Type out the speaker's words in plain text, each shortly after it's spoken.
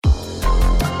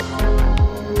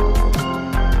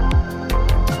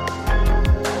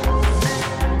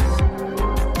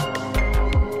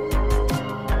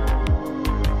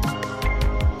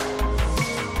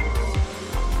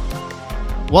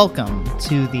Welcome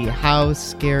to the How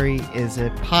Scary Is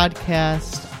It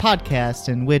podcast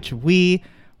in which we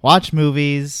watch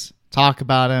movies, talk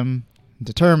about them,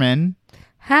 determine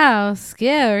how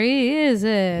scary is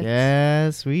it?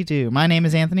 Yes, we do. My name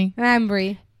is Anthony. And I'm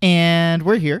Brie. And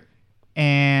we're here.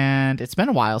 And it's been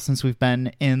a while since we've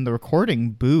been in the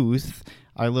recording booth,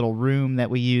 our little room that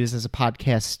we use as a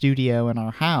podcast studio in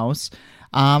our house.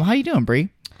 How you doing, Brie?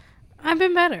 I've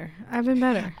been better.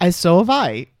 So have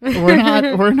I.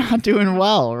 We're not doing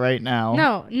well right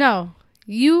now. No.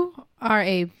 You are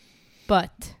a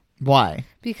butt. Why?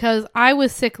 Because I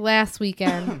was sick last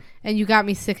weekend and you got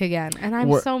me sick again. And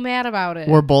I'm so mad about it.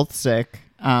 We're both sick.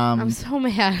 I'm so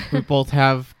mad. We both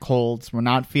have colds. We're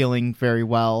not feeling very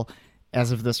well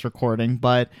as of this recording.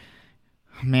 But,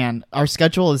 man, our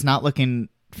schedule is not looking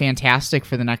fantastic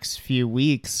for the next few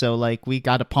weeks. So, we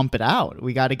got to pump it out.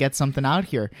 We got to get something out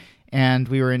here. And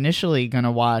we were initially going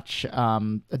to watch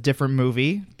a different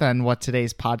movie than what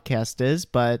today's podcast is.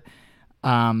 But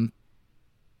in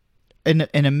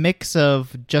a mix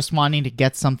of just wanting to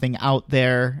get something out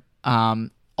there,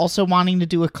 also wanting to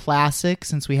do a classic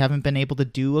since we haven't been able to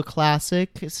do a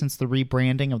classic since the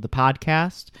rebranding of the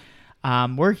podcast.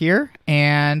 We're here.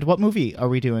 And what movie are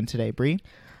we doing today, Brie?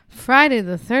 Friday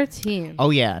the 13th. Oh,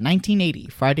 yeah. 1980.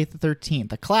 Friday the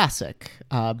 13th. A classic.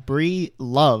 Brie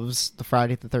loves the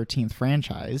Friday the 13th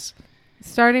franchise.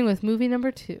 Starting with movie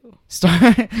number 2.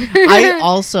 I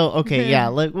also... Okay, yeah.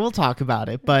 We'll talk about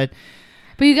it. But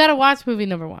you got to watch movie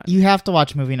number 1. You have to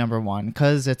watch movie number 1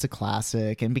 because it's a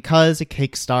classic and because it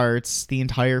kickstarts the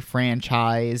entire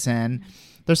franchise. And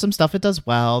there's some stuff it does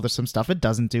well. There's some stuff it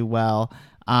doesn't do well.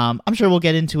 I'm sure we'll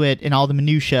get into it in all the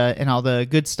minutia and all the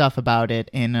good stuff about it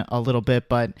in a little bit,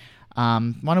 but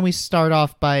why don't we start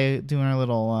off by doing our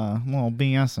little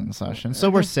BSing session? So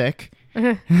we're sick.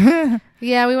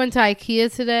 Yeah, we went to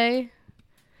IKEA today.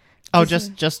 Oh,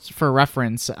 just for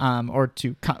reference, or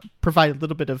to provide a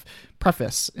little bit of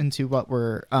preface into what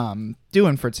we're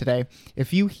doing for today.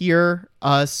 If you hear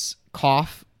us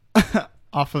cough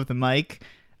off of the mic,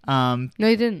 no,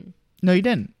 you didn't. No, you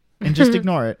didn't. And just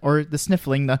ignore it. Or the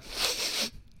sniffling, No,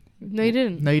 you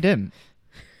didn't. No, you didn't.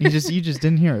 You just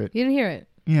didn't hear it. You didn't hear it.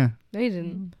 Yeah. No, you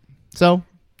didn't. So,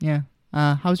 yeah.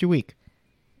 How's your week?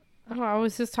 Oh, I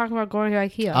was just talking about going to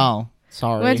IKEA. Oh,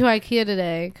 sorry. We went to IKEA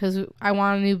today because I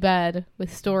want a new bed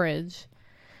with storage.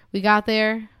 We got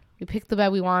there. We picked the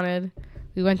bed we wanted.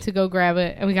 We went to go grab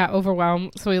it, and we got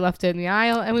overwhelmed, so we left it in the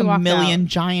aisle, and we walked out. A million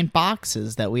giant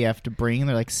boxes that we have to bring.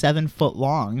 They're 7 foot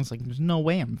long. It's there's no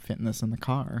way I'm fitting this in the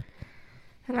car.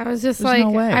 And I was just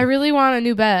no way. I really want a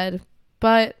new bed,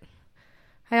 but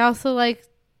I also,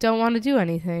 don't want to do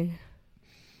anything.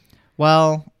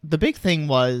 Well, the big thing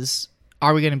was,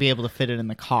 are we going to be able to fit it in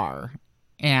the car?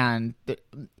 And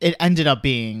it ended up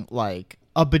being, it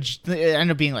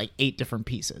ended up being 8 different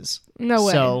pieces. No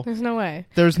way. So there's no way.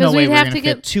 There's no way we're going to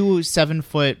fit 2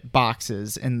 7-foot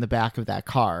boxes in the back of that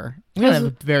car. We're going to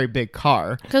have a very big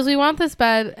car. Because we want this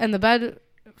bed, and the bed,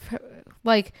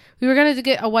 we were going to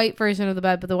get a white version of the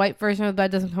bed, but the white version of the bed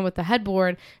doesn't come with the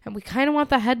headboard, and we kind of want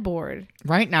the headboard.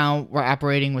 Right now, we're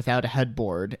operating without a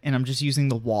headboard, and I'm just using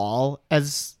the wall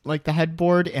as, the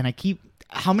headboard, and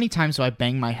how many times do I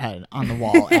bang my head on the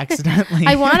wall accidentally?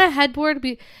 I want a headboard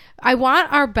I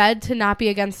want our bed to not be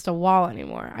against a wall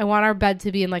anymore. I want our bed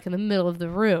to be in the middle of the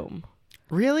room.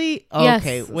 Really? Yes,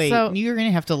 okay, wait. So, you're going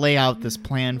to have to lay out this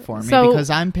plan for me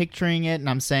because I'm picturing it and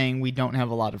I'm saying we don't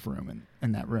have a lot of room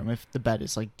in that room if the bed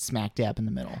is smack dab in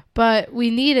the middle. But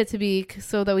we need it to be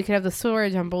so that we can have the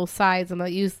storage on both sides and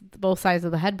use both sides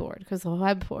of the headboard because the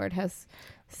headboard has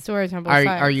storage on both sides.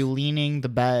 Are you leaning the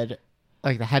bed,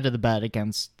 the head of the bed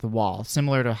against the wall,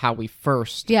 similar to how we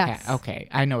first... Yes. Okay,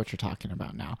 I know what you're talking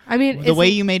about now. I mean... The way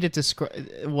you made it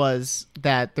was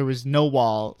that there was no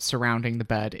wall surrounding the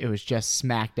bed. It was just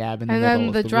smack dab in the middle of the room.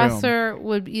 And then the dresser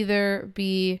would either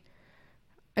be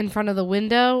in front of the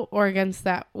window or against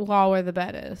that wall where the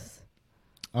bed is.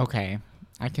 Okay.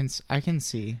 I can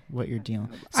see what you're dealing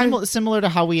with. Similar to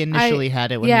how we initially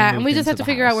had it when we moved and we just have to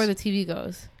figure out where the TV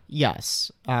goes.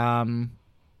 Yes.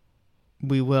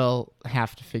 We will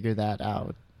have to figure that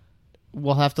out.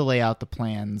 We'll have to lay out the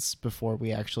plans before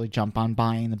we actually jump on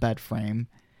buying the bed frame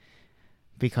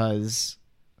because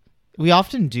we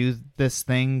often do this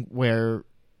thing where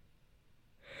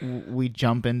we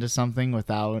jump into something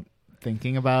without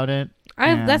thinking about it.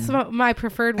 That's my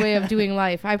preferred way of doing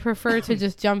life. I prefer to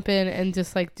just jump in and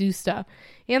just do stuff.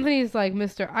 Anthony's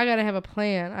Mister, I gotta have a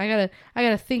plan. I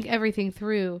gotta think everything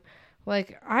through.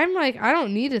 I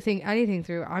don't need to think anything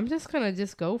through. I'm just going to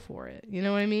just go for it. You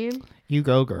know what I mean? You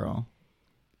go, girl.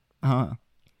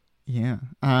 Yeah.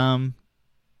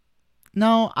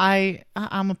 No, I'm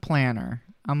a planner.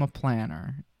 I'm a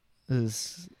planner.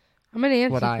 Is I'm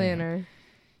an what I am. anti-planner.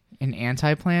 An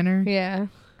anti-planner? Yeah.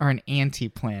 Or an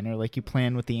anti-planner, like you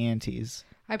plan with the antis?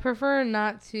 I prefer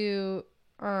not to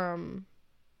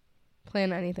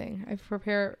plan anything. I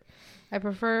prefer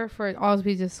for it all to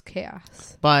be just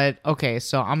chaos. But, okay,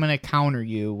 so I'm going to counter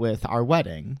you with our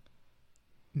wedding.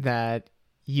 That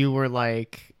you were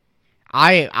like...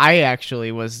 I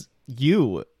actually was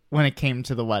you when it came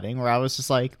to the wedding, where I was just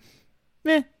like,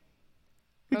 meh.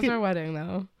 That was our wedding,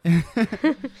 though.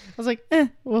 I was like,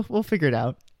 we'll figure it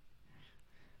out.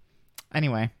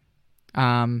 Anyway,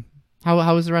 how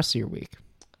was the rest of your week?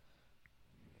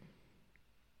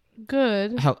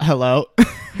 Good. Hello?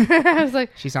 I was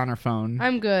like... She's on her phone.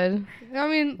 I'm good. I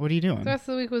mean... What are you doing? The rest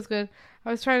of the week was good.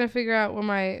 I was trying to figure out when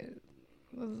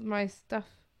my stuff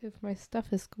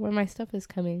is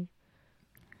coming.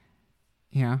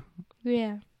 Yeah.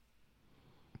 Yeah.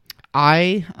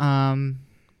 I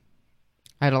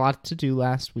had a lot to do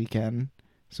last weekend,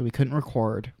 so we couldn't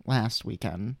record last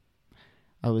weekend.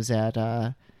 I was at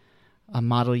a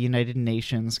Model United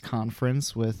Nations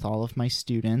conference with all of my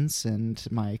students and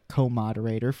my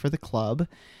co-moderator for the club,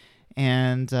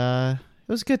 and it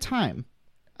was a good time.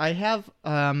 I have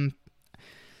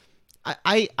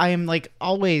I am like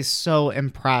always so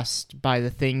impressed by the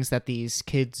things that these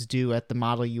kids do at the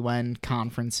Model UN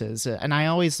conferences, and I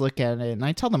always look at it and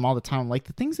I tell them all the time, like,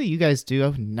 the things that you guys do I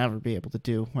would never be able to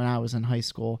do when I was in high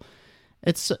school.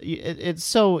 It's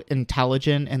so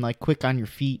intelligent and like quick on your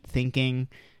feet thinking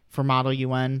for Model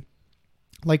UN.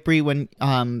 Like, Brie, when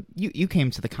you came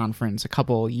to the conference a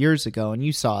couple years ago and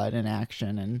you saw it in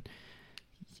action, and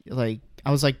like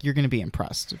I was like, you're gonna be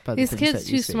impressed by these the things kids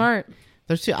that you too see. smart.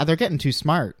 They're getting too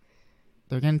smart.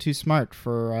 They're getting too smart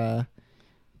for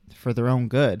their own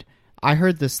good. I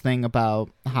heard this thing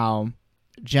about how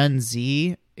Gen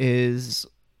Z is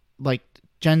like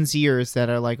Gen Zers that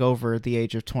are like over the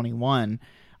age of 21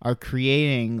 are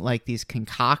creating like these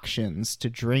concoctions to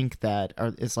drink that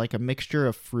is like a mixture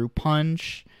of fruit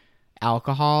punch,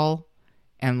 alcohol,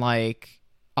 and like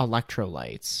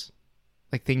electrolytes,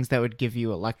 like things that would give you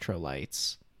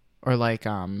electrolytes. Or like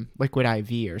liquid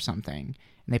IV or something,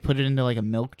 and they put it into like a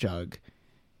milk jug.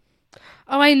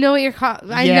 Oh, I know what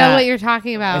know what you're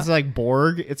talking about. It's like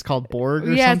Borg. It's called Borg or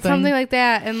something. Yeah, it's something like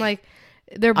that. And like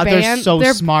they're banned. They're so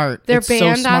smart. They're it's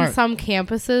banned so smart. on some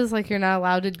campuses. Like, you're not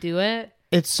allowed to do it.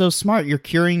 It's so smart. You're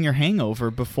curing your hangover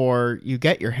before you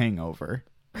get your hangover.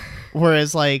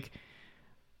 Whereas like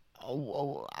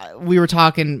we were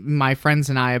talking, my friends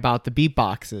and I, about the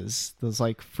beatboxes, those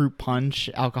like fruit punch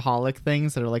alcoholic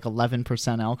things that are like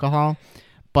 11% alcohol,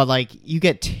 but like you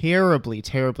get terribly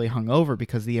hungover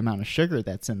because of the amount of sugar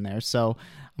that's in there. So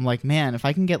I'm like, man, if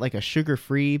I can get like a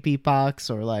sugar-free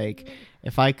beatbox, or like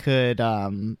if I could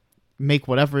make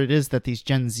whatever it is that these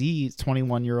Gen Z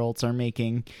 21-year-olds are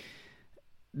making,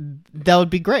 that would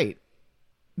be great.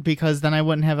 Because then I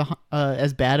wouldn't have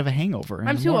as bad of a hangover.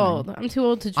 I'm too old. I'm too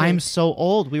old to drink. I'm so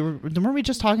old. Weren't we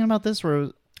just talking about this?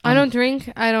 I don't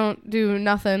drink. I don't do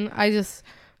nothing. I just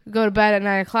go to bed at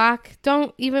 9:00.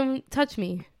 Don't even touch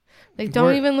me. Like,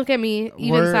 don't even look at me,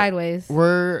 even sideways.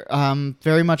 We're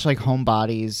very much like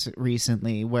homebodies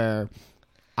recently, where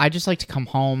I just like to come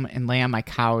home and lay on my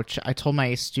couch. I told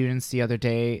my students the other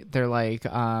day, they're like,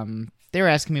 they were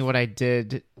asking me what I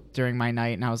did during my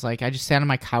night, and I was like, I just sat on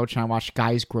my couch and I watched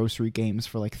Guys Grocery Games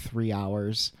for like 3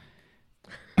 hours.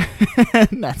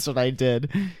 And that's what I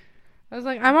did. I was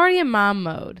like, I'm already in mom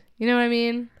mode. You know what I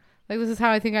mean? Like, this is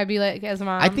how I think I'd be like as a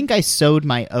mom. I think I sowed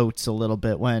my oats a little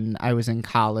bit when I was in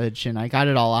college, and I got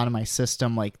it all out of my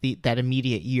system like that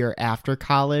immediate year after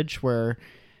college, where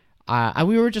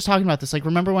we were just talking about this. Like,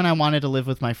 remember when I wanted to live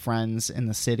with my friends in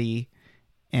the city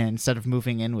instead of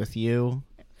moving in with you?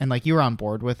 And like, you were on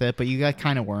board with it, but you got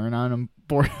kind of weren't on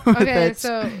board with it. Okay,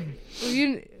 so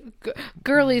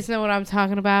girlies know what I'm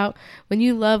talking about. When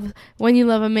you love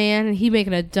a man and he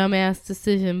making a dumbass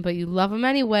decision, but you love him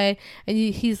anyway, and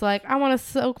he's like, I want to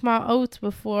soak my oats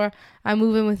before I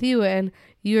move in with you, and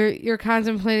you're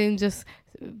contemplating just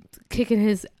kicking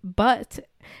his butt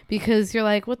because you're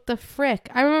like, what the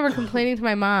frick? I remember complaining to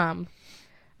my mom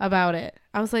about it.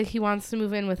 I was like, he wants to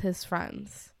move in with his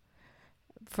friends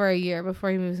for a year before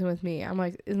he moves in with me. I'm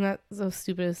like, isn't that the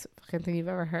stupidest fucking thing you've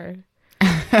ever heard?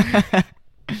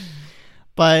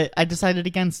 But I decided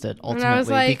against it ultimately. And I was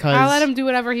like, because I'll let him do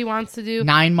whatever he wants to do.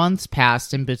 9 months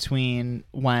passed in between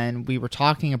when we were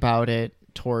talking about it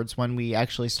towards when we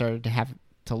actually started to have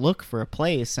to look for a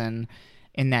place. And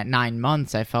in that 9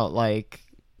 months, I felt like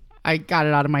I got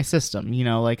it out of my system. You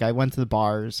know, like I went to the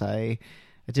bars. I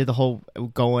did the whole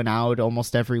going out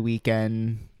almost every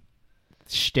weekend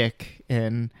shtick,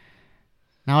 and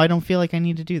now I don't feel like I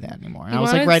need to do that anymore. And He I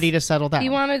was like wanted- ready to settle down. He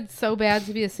wanted so bad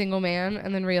to be a single man,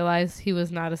 and then realized he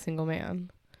was not a single man.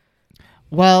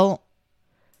 Well,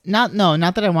 not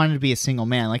that I wanted to be a single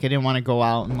man. Like I didn't want to go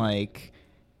out and like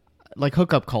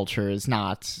hookup culture is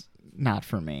not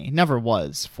for me. Never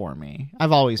was for me.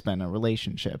 I've always been a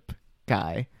relationship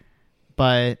guy,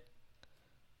 but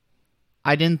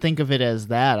I didn't think of it as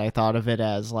that. I thought of it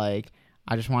as like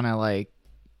I just want to like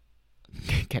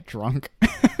get drunk,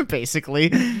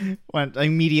 basically, when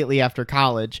immediately after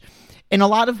college. In a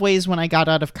lot of ways, when I got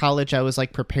out of college, I was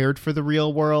like prepared for the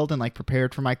real world and like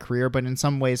prepared for my career. But in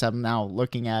some ways, I'm now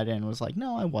looking at it and was like,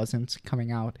 no, I wasn't coming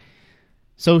out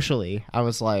socially. I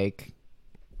was like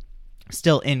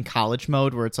still in college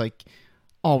mode where it's like,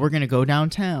 oh, we're going to go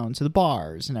downtown to the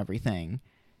bars and everything.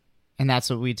 And that's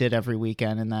what we did every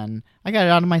weekend. And then I got it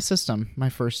out of my system my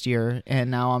first year. And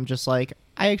now I'm just like,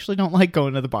 I actually don't like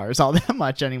going to the bars all that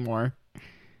much anymore.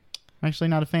 I'm actually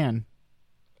not a fan.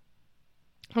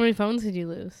 How many phones did you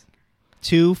lose?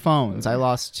 2 phones. I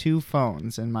lost 2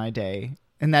 phones in my day.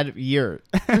 In that year.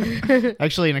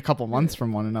 Actually, in a couple months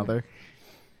from one another.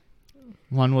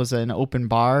 One was an open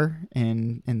bar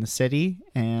in the city.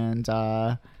 And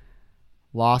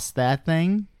lost that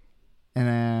thing.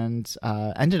 And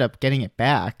ended up getting it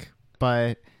back.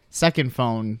 But second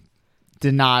phone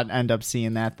did not end up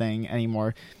seeing that thing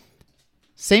anymore.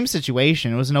 Same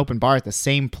situation. It was an open bar at the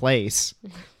same place.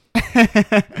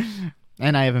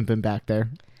 And I haven't been back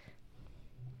there.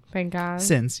 Thank God.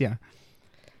 Since, yeah.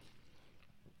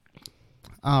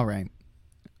 All right.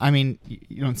 I mean,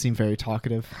 you don't seem very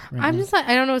talkative. Right I'm now. just like,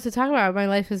 I don't know what to talk about. My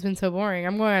life has been so boring.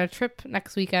 I'm going on a trip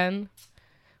next weekend,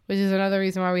 which is another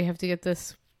reason why we have to get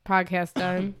this podcast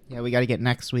done. Yeah, we got to get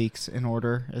next week's in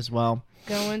order as well.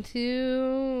 Going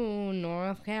to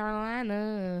North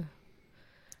Carolina.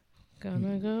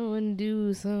 Gonna go and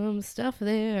do some stuff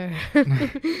there.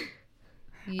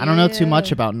 I don't know too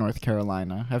much about North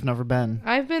Carolina. I've never been.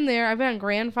 I've been there. I've been on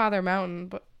Grandfather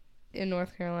Mountain in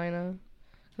North Carolina.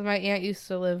 Because my aunt used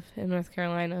to live in North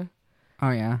Carolina.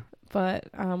 Oh, yeah. But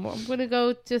I'm going to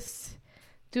go just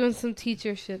doing some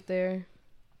teacher shit there.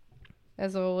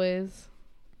 As always.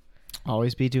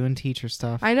 Always be doing teacher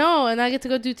stuff. I know. And I get to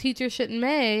go do teacher shit in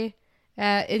May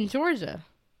in Georgia.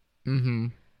 Mm-hmm.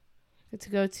 Get to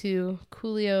go to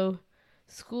Coolio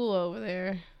School over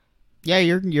there. Yeah,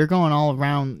 you're going all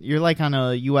around. You're like on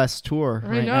a U.S. tour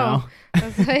right now.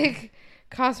 It's like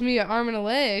cost me an arm and a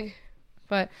leg.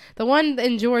 But the one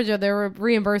in Georgia, they were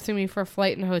reimbursing me for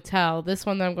flight and hotel. This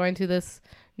one that I'm going to this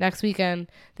next weekend,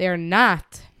 they are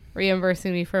not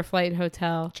reimbursing me for flight and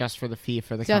hotel. Just for the fee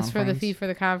for the conference. Just for the fee for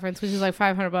the conference, which is like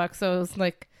 $500. So it was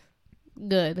like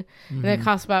good. Mm-hmm. And it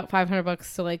costs about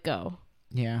 $500 to like go.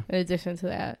 Yeah. In addition to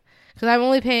that. Because I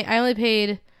only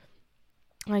paid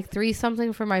like $3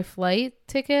 something for my flight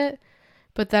ticket,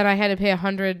 but then I had to pay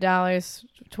 $100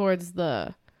 towards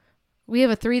we have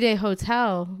a 3-day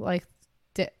hotel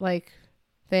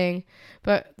thing,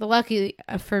 but the lucky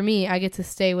for me, I get to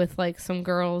stay with like some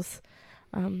girls,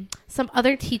 some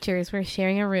other teachers. We're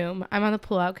sharing a room. I'm on the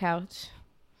pull-out couch.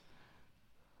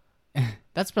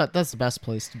 That's the best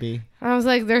place to be. I was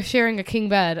like, they're sharing a king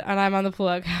bed, and I'm on the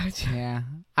pull-out couch. Yeah,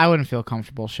 I wouldn't feel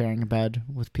comfortable sharing a bed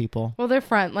with people. Well, they're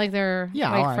friends. Like they're yeah,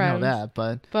 like friends. I know that,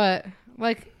 but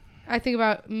like I think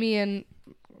about me and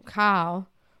Kyle.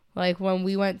 Like when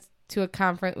we went to a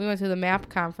conference, we went to the MAP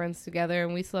conference together,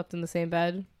 and we slept in the same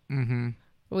bed. Mm-hmm.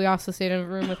 We also stayed in a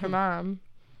room with her mom.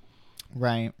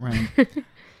 Right.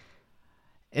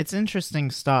 It's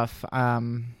interesting stuff.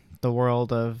 The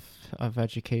world of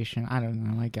education. I don't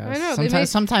know. I guess I know,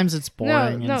 sometimes it's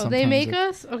boring. No, they make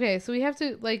us okay. So we have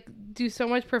to like do so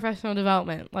much professional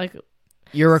development. Like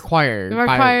you're required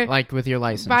by, like with your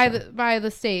license by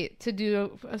the state to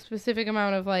do a specific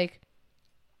amount of like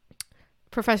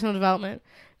professional development.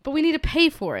 But we need to pay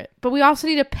for it. But we also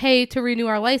need to pay to renew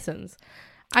our license.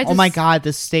 Oh my God,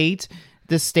 the state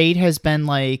has been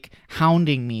like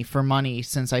hounding me for money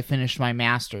since I finished my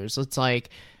master's. It's like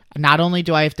not only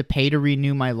do I have to pay to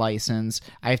renew my license,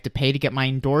 I have to pay to get my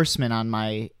endorsement on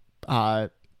my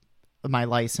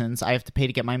license. I have to pay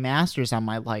to get my master's on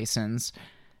my license.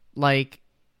 Like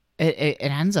it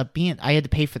ends up being, I had to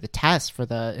pay for the test for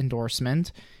the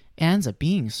endorsement. It ends up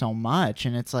being so much,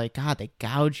 and it's like, God, they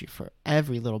gouge you for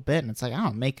every little bit, and it's like, I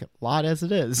don't make a lot as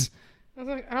it is. I was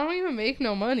like, I don't even make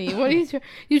no money. What are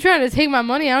you trying to take my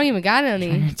money? I don't even got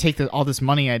any. Take all this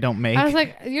money I don't make. I was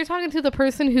like, you're talking to the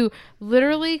person who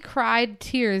literally cried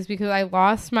tears because I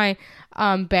lost my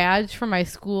badge from my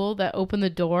school that opened the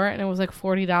door, and it was like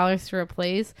 $40 to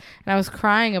replace, and I was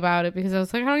crying about it because I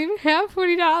was like, I don't even have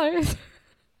 $40.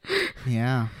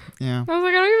 Yeah. Yeah. I was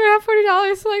like, I don't even have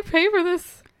 $40 to like pay for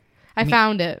this. I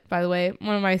found it, by the way.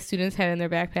 One of my students had it in their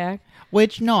backpack.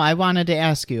 Which, no, I wanted to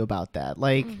ask you about that.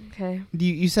 Like, okay.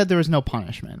 You said there was no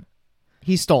punishment.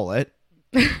 He stole it.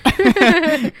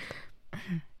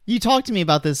 You talked to me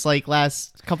about this like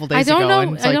last couple days ago.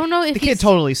 I don't know if the kid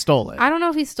totally stole it. I don't know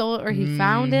if he stole it or he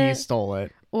found it. He stole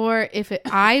it. Or if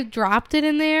I dropped it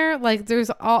in there. Like, there's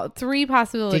all three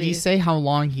possibilities. Did he say how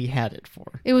long he had it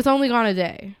for? It was only gone a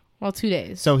day. Well, 2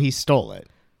 days. So he stole it.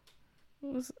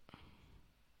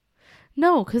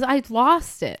 No, because I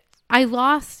lost it. I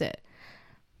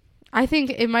think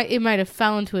it might have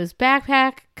fell into his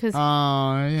backpack. Because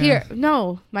here,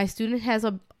 no, my student has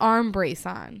a arm brace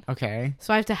on. Okay.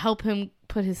 So I have to help him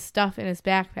put his stuff in his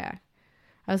backpack.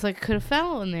 I was like, could have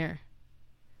fell in there.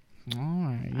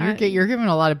 All right. You're giving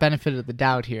a lot of benefit of the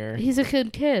doubt here. He's a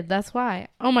good kid. That's why.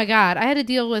 Oh my God. I had to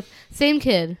deal with same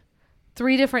kid.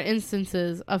 3 different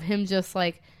instances of him just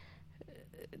like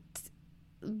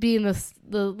being the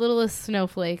littlest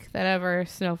snowflake that ever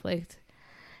snowflaked.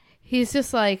 He's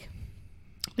just like,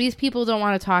 these people don't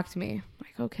want to talk to me. I'm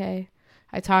like, okay.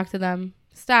 I talk to them.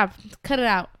 Stop. Cut it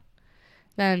out.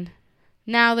 Then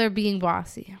now they're being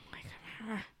bossy. I'm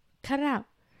like, cut it out.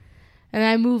 And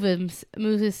I move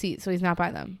his seat so he's not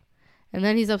by them. And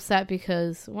then he's upset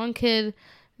because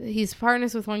he's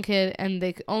partners with one kid and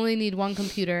they only need one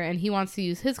computer and he wants to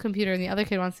use his computer and the other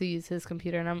kid wants to use his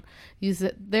computer and I'm use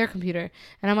their computer.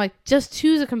 And I'm like, just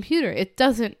choose a computer. It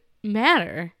doesn't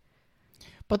matter.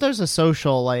 But there's a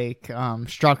social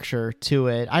structure to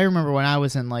it. I remember when I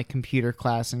was in like computer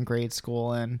class in grade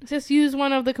school and just use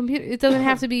one of the computers. It doesn't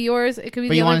have to be yours. It could be.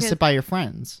 But you want to sit by your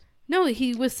friends. No,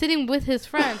 he was sitting with his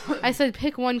friend. I said,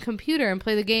 pick one computer and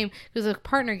play the game. It was a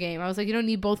partner game. I was like, you don't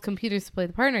need both computers to play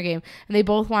the partner game. And they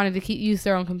both wanted to use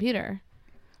their own computer.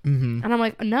 Mm-hmm. And I'm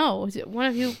like, no, one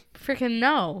of you freaking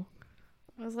no.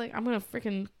 I was like, I'm going to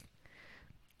freaking.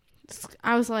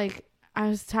 I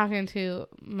was talking to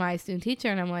my student teacher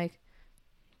and I'm like,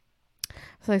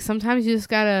 sometimes you just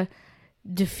got to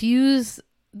diffuse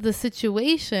the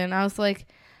situation. I was like,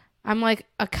 I'm like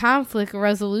a conflict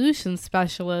resolution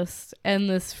specialist in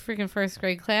this freaking first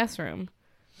grade classroom.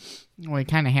 Well, you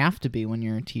kind of have to be when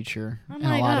you're a teacher in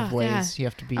a lot of ways. God. You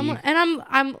have to be.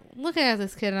 I'm looking at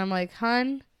this kid and I'm like,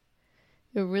 hun,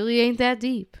 it really ain't that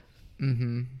deep.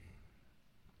 Mm-hmm.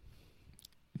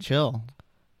 Chill.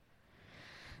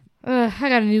 I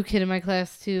got a new kid in my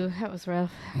class too. That was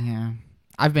rough. Yeah.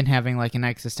 I've been having like an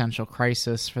existential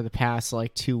crisis for the past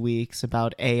 2 weeks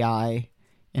about AI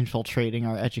infiltrating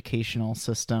our educational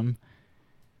system.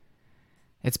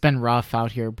 It's been rough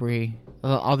out here, Brie.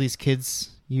 All these kids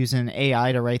using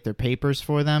AI to write their papers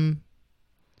for them.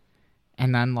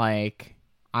 And then I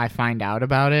find out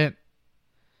about it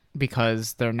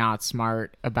because they're not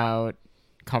smart about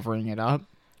covering it up.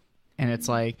 And it's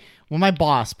well, my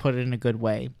boss put it in a good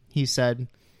way. He said,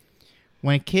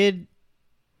 when a kid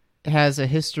has a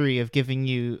history of giving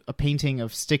you a painting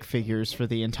of stick figures for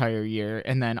the entire year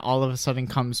and then all of a sudden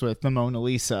comes with the Mona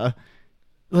Lisa,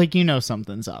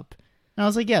 something's up. And I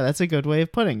was like, yeah, that's a good way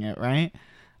of putting it, right?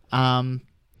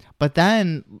 But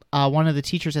then one of the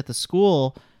teachers at the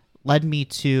school led me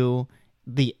to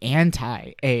the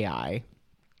anti-AI,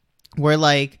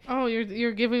 where oh,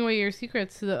 you're giving away your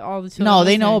secrets to all the children. No,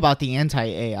 they know about the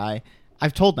anti-AI.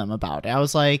 I've told them about it. I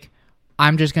was like,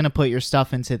 I'm just going to put your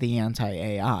stuff into the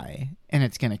anti-AI and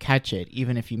it's going to catch it.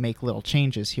 Even if you make little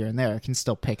changes here and there, it can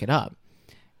still pick it up.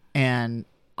 And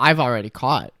I've already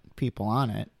caught people on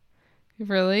it.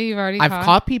 Really? You've already I've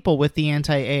caught people with the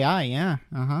anti-AI, yeah.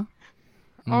 Uh-huh.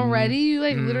 Already? You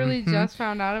literally just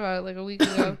found out about it a week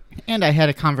ago. And I had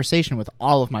a conversation with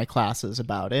all of my classes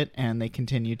about it and they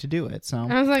continued to do it. So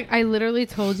I was like, I literally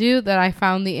told you that I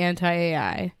found the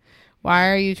anti-AI. Why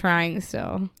are you trying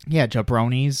still? Yeah,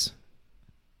 jabronis.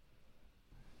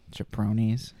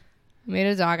 Made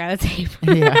a dog out of tape.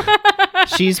 Yeah.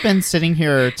 She's been sitting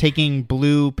here taking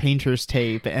blue painter's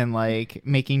tape and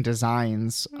making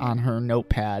designs on her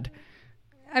notepad.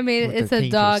 I made it. It's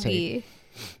a doggy. Tape.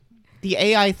 The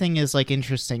AI thing is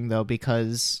interesting though,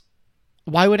 because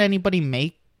why would anybody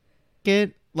make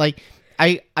it?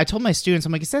 I told my students,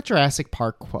 I'm like, it's that Jurassic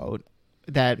Park quote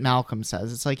that Malcolm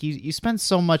says. It's you spend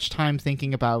so much time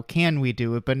thinking about can we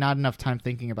do it, but not enough time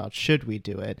thinking about should we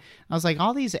do it. I was like,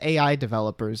 all these AI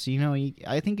developers,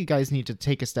 I think you guys need to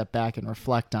take a step back and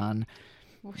reflect on,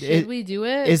 should we do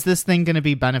it? Is this thing going to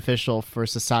be beneficial for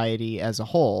society as a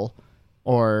whole,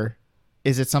 or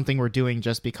is it something we're doing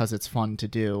just because it's fun to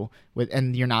do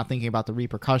and you're not thinking about the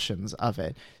repercussions of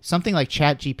it? Something like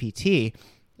ChatGPT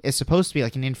is supposed to be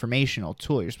an informational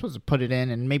tool. You're supposed to put it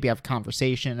in and maybe have a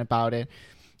conversation about it,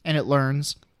 and it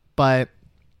learns. but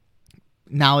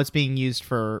now it's being used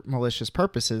for malicious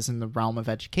purposes in the realm of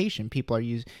education.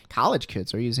 College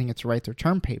kids are using it to write their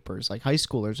term papers. Like high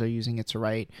schoolers are using it to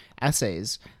write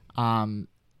essays. And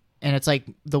it's like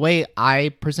the way I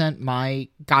present my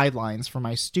guidelines for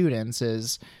my students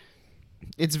is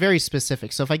it's very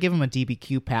specific. So if I give them a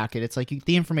DBQ packet, it's like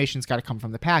the information's got to come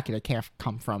from the packet. It can't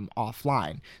come from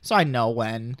offline. So I know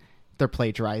when they're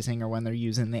plagiarizing or when they're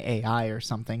using the AI or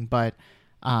something. But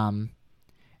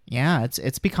yeah,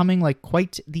 it's becoming like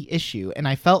quite the issue. And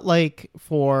I felt like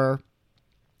for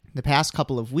the past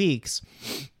couple of weeks,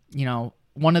 you know,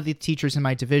 one of the teachers in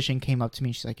my division came up to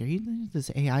me. She's like, "Are you this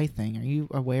AI thing? Are you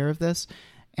aware of this?"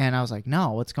 And I was like,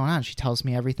 "No, what's going on?" She tells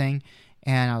me everything.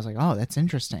 And I was like, "Oh, that's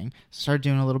interesting." Started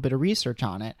doing a little bit of research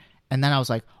on it. And then I was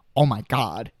like, "Oh my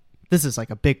God, this is like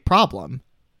a big problem."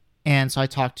 And so I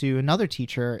talked to another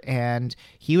teacher and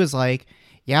he was like,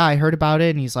 "Yeah, I heard about it."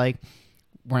 And he's like,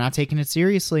 "We're not taking it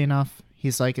seriously enough."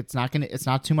 He's like, it's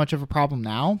not too much of a problem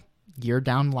now. Year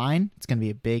down the line, it's going to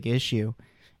be a big issue.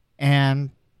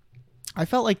 And I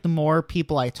felt like the more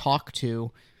people I talked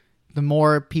to, the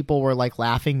more people were like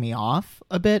laughing me off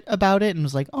a bit about it and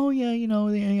was like, "Oh yeah, you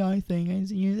know, the AI thing,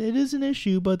 it is an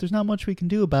issue, but there's not much we can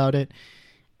do about it."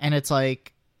 And it's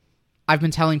like, I've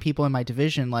been telling people in my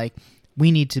division, like,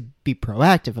 we need to be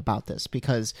proactive about this,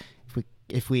 because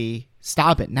if we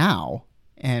stop it now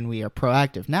and we are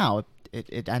proactive now,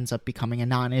 it ends up becoming a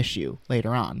non-issue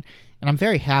later on. And I'm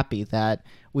very happy that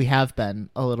we have been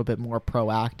a little bit more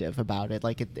proactive about it.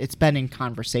 Like it's been in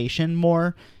conversation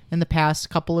more in the past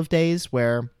couple of days,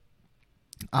 where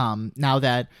now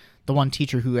that the one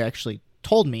teacher who actually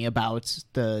told me about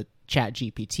the Chat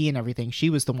GPT and everything, she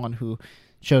was the one who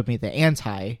showed me the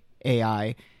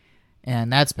anti-AI,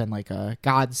 and that's been like a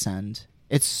godsend.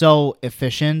 It's so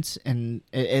efficient and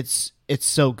it's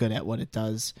so good at what it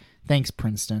does. Thanks,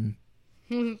 Princeton.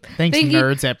 Thanks,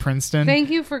 nerds at Princeton. Thank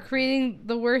you for creating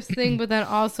the worst thing, but then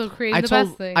also creating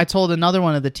best thing. I told another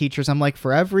one of the teachers, I'm like,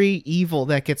 for every evil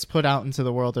that gets put out into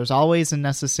the world, there's always a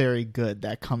necessary good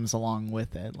that comes along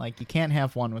with it. Like, you can't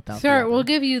have one without the other. We'll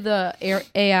give you the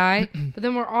AI, but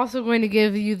then we're also going to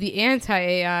give you the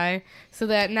anti-AI, so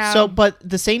that now... But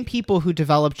the same people who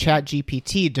developed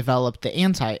ChatGPT developed the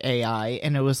anti-AI,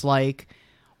 and it was like,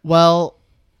 well...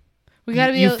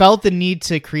 You felt the need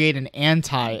to create an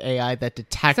anti-AI that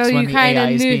detects when the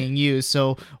AI is being used.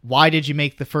 So why did you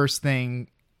make the first thing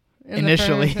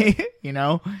initially? You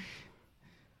know,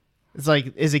 it's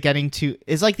like, it's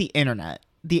like the internet.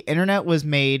 The internet was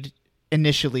made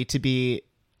initially to be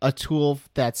a tool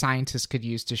that scientists could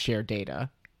use to share data,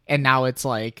 and now it's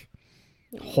like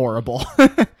horrible.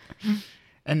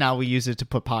 And now we use it to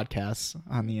put podcasts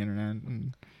on the internet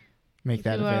and make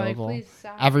that available. Like,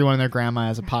 everyone and their grandma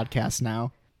has a podcast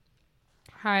now.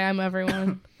 Hi, I'm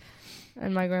everyone.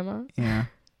 And my grandma.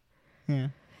 Yeah.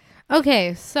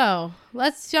 Okay, so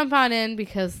let's jump on in,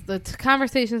 because the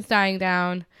conversation's dying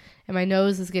down and my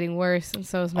nose is getting worse, and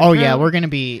so is my throat.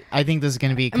 Yeah, I think this is going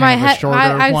to be kind of a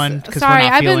shorter one, because we're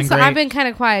not feeling great. I've been kind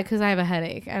of quiet because I have a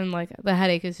headache, and like the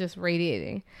headache is just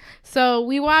radiating. So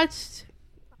we watched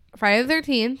Friday the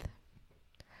 13th.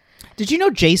 Did you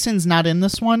know Jason's not in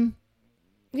this one?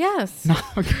 Yes. No,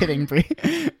 I'm kidding, Brie.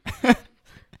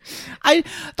 I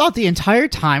thought the entire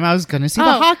time I was going to see the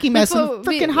hockey mask.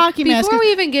 Before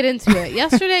we even get into it,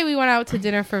 yesterday we went out to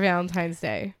dinner for Valentine's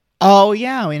Day. Oh,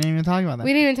 yeah. We didn't even talk about that.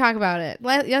 We didn't even talk about it.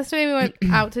 Yesterday we went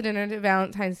out to dinner to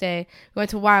Valentine's Day. We went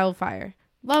to Wildfire.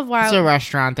 Love Wildfire. It's a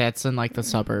restaurant that's in like the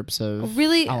suburbs of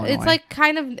Illinois. It's like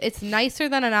it's nicer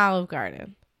than an Olive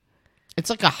Garden. It's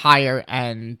like a higher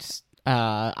end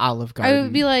Olive Garden. I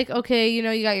would be like, okay, you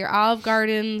know, you got your Olive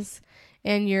Gardens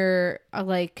and your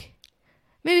like,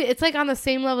 maybe it's like on the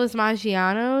same level as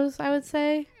Maggiano's, I would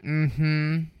say.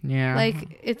 Yeah.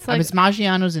 Like it's like, is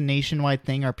Maggiano's a nationwide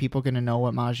thing? Are people going to know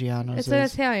what Maggiano's is? It's an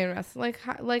Italian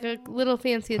restaurant, like a little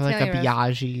fancy Italian restaurant. Like a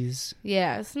Biaggi's.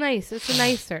 Yeah, it's nice. It's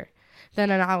nicer than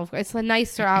an Olive Garden. It's a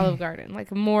nicer Olive Garden,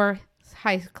 like more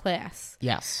high class.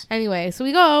 Yes. Anyway, so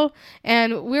we go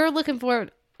and we're looking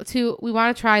forward to, we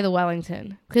want to try the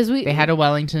Wellington, because they had a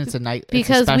Wellington. It's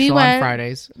a special on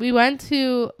Fridays. We went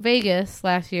to Vegas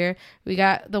last year. We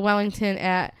got the Wellington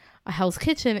at a Hell's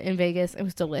Kitchen in Vegas. It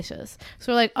was delicious.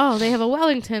 So we're like, oh, they have a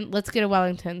Wellington. Let's get a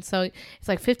Wellington. So it's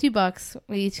like $50.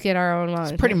 We each get our own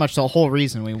Wellington. It's pretty much the whole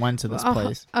reason we went to this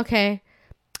place. Okay,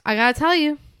 I gotta tell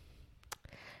you,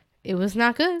 it was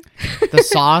not good. The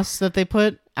sauce that they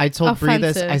put, I told Brie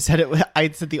Offensive. this. I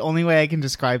said the only way I can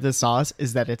describe the sauce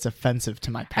is that it's offensive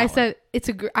to my palate.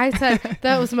 I said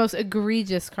that was the most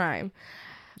egregious crime.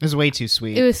 It was way too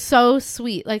sweet. It was so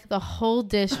sweet. Like the whole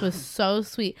dish was so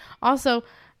sweet. Also,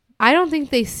 I don't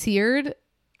think they seared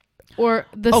or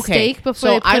the Okay, steak before so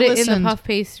they put I it in listened- the puff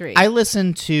pastry. I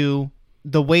listened to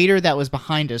the waiter that was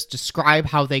behind us describe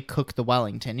how they cook the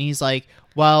Wellington. He's like,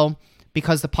 well,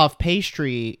 because the puff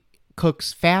pastry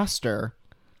cooks faster,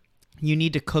 you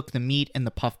need to cook the meat and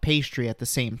the puff pastry at the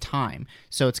same time.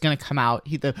 So it's going to come out.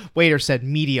 The waiter said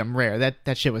medium rare.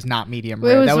 That shit was not medium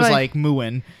rare. That was like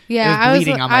mooing. Yeah, it was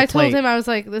bleeding on my I told plate. him, I was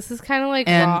like, this is kind of like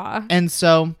raw. And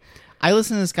so I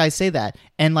listened to this guy say that.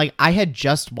 And like I had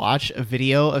just watched a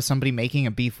video of somebody making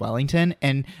a beef Wellington.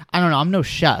 And I don't know, I'm no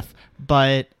chef,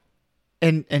 but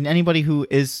and anybody who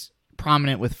is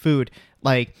prominent with food,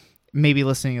 like maybe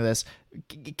listening to this,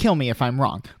 kill me if I'm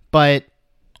wrong. But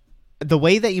the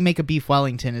way that you make a beef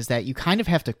Wellington is that you kind of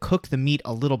have to cook the meat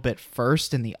a little bit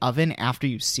first in the oven after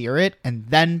you sear it, and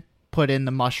then put in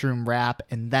the mushroom wrap,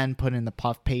 and then put in the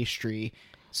puff pastry,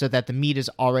 so that the meat is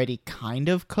already kind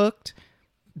of cooked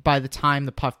by the time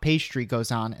the puff pastry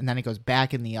goes on, and then it goes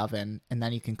back in the oven, and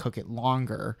then you can cook it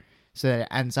longer so that it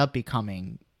ends up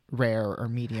becoming rare or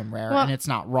medium rare, and it's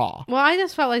not raw. Well, I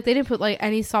just felt like they didn't put like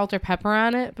any salt or pepper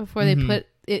on it before they put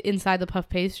it inside the puff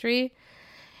pastry.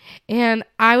 And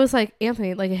I was like,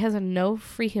 Anthony, like it has no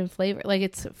freaking flavor. Like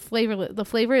it's flavorless. The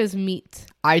flavor is meat.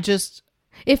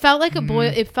 It felt like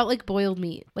it felt like boiled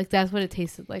meat. Like that's what it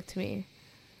tasted like to me.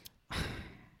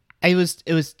 It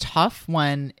was tough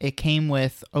when it came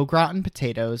with au gratin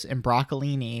potatoes and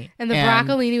broccolini. And the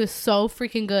broccolini was so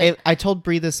freaking good. I told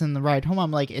Brie this in the ride home.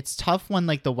 I'm like, it's tough when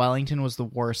like the Wellington was the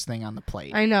worst thing on the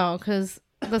plate. I know, because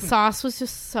the sauce was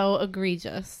just so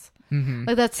egregious. Mm-hmm.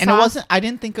 Like that sauce. And it wasn't, I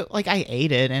didn't think, like I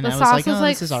ate it and I was like, oh,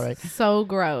 this is all right. So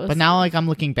gross. But now like I'm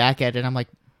looking back at it, I'm like,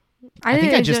 I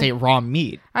think I just ate raw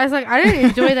meat. I was like, I didn't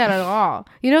enjoy that at all.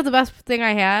 You know the best thing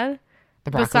I had?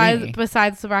 The broccolini.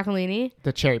 Besides the broccolini?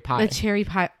 The cherry pie. The cherry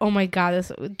pie. Oh my God,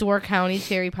 this Door County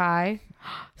cherry pie.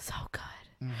 So good.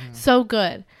 Mm-hmm. So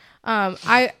good.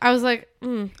 I was like,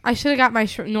 I should have got my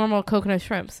normal coconut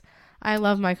shrimps. I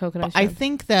love my coconut shrimp. I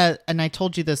think that, and I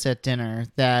told you this at dinner,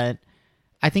 that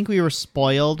I think we were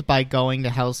spoiled by going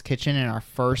to Hell's Kitchen, and our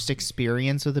first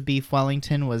experience with a beef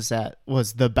Wellington was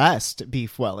the best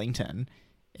beef Wellington.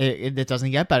 It doesn't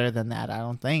get better than that, I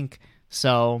don't think.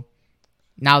 So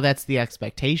now that's the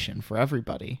expectation for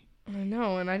everybody. I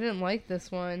know, and I didn't like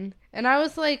this one. And I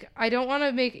was like, I don't want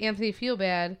to make Anthony feel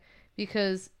bad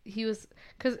because he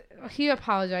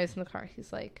apologized in the car.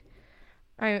 He's like,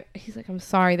 I'm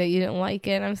sorry that you didn't like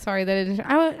it. I'm sorry that it didn't.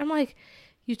 I'm like,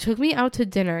 you took me out to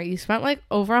dinner. You spent like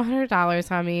over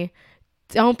 $100 on me.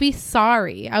 Don't be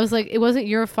sorry. I was like, it wasn't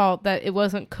your fault that it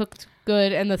wasn't cooked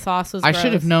good and the sauce was gross. I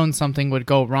should have known something would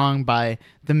go wrong by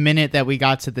the minute that we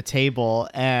got to the table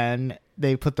and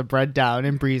they put the bread down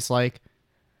and Brie's like,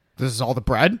 this is all the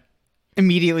bread?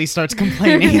 Immediately starts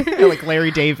complaining like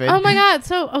Larry David. Oh my God.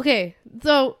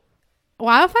 So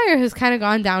Wildfire has kind of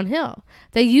gone downhill.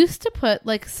 They used to put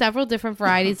like several different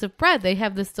varieties of bread. They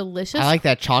have this delicious. I like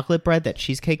that chocolate bread that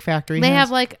Cheesecake Factory They has.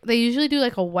 have like, they usually do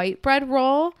like a white bread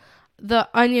roll, the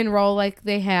onion roll like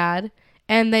they had,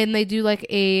 and then they do like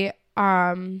a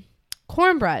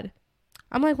cornbread.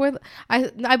 I'm like,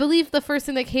 I believe the first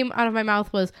thing that came out of my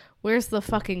mouth was, where's the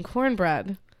fucking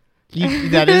cornbread?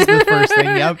 That is the first thing.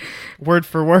 Yep. Word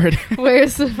for word.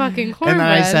 Where's the fucking cornbread? And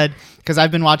then I said, because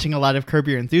I've been watching a lot of Curb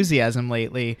Your Enthusiasm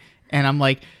lately, and I'm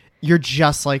like, you're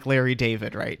just like Larry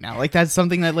David right now. Like that's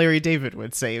something that Larry David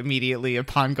would say immediately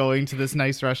upon going to this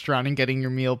nice restaurant and getting your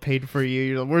meal paid for you.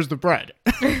 You're like, where's the bread?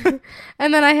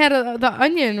 And then I had the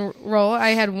onion roll. I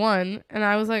had one, and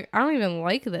I was like, I don't even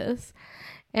like this.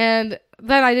 And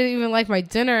then I didn't even like my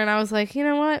dinner, and I was like, you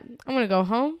know what? I'm going to go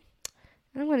home.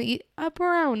 I'm going to eat a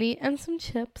brownie and some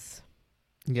chips.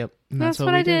 Yep. And that's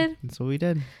what I did. That's what we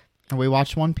did. And we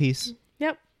watched One Piece.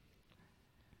 Yep.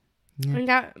 Yeah. And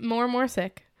got more and more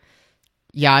sick.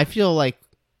 Yeah, I feel like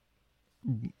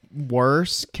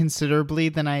worse considerably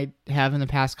than I have in the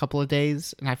past couple of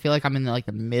days. And I feel like I'm in like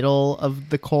the middle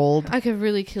of the cold. I could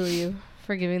really kill you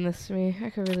for giving this to me. I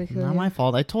could really kill you. Not my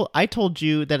fault. I told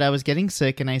you that I was getting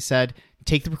sick, and I said,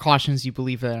 take the precautions you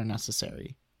believe that are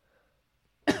necessary.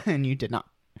 And you did not.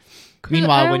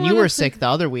 Meanwhile, when you were sick the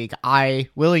other week, I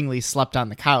willingly slept on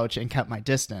the couch and kept my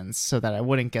distance so that I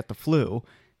wouldn't get the flu,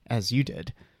 as you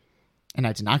did. And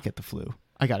I did not get the flu.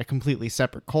 I got a completely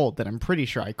separate cold that I'm pretty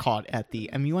sure I caught at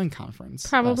the MUN conference.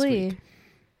 Probably. Last week.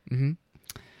 Mm-hmm.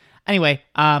 Anyway,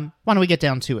 why don't we get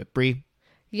down to it, Brie?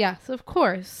 Yes, of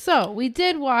course. So we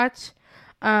did watch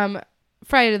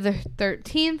Friday the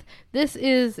 13th. This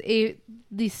is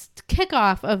the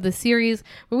kickoff of the series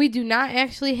where we do not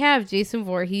actually have Jason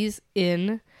Voorhees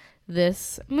in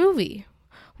this movie.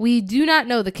 We do not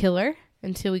know the killer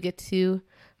until we get to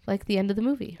like the end of the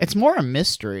movie. It's more a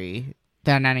mystery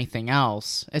than anything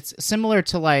else. It's similar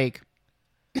to like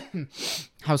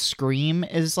how Scream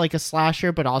is like a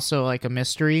slasher, but also like a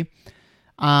mystery.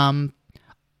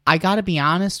 I gotta be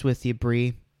honest with you,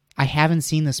 Brie. I haven't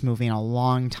seen this movie in a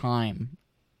long time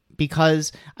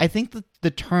because I think that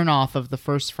the turnoff of the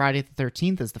first Friday the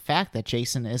 13th is the fact that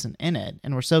Jason isn't in it,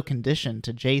 and we're so conditioned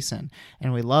to Jason,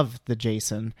 and we love the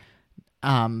Jason.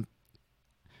 To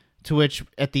which,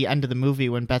 at the end of the movie,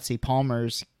 when Betsy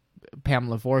Palmer's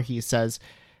Pamela Voorhees says,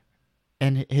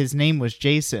 and his name was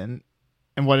Jason,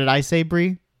 and what did I say,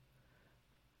 Brie?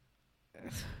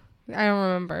 I don't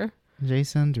remember.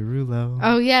 Jason Derulo.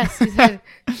 Oh, yes. He said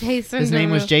Jason His name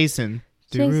was Jason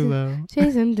Derulo.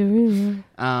 Jason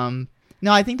Derulo.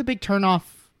 No, I think the big turnoff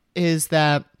is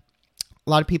that a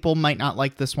lot of people might not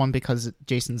like this one because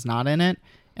Jason's not in it,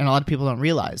 and a lot of people don't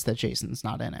realize that Jason's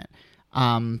not in it.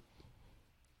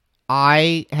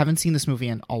 I haven't seen this movie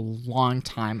in a long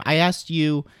time. I asked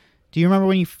you, do you remember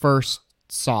when you first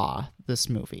saw this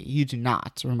movie? You do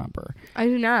not remember. I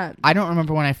do not. I don't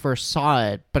remember when I first saw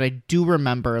it, but I do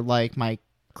remember like my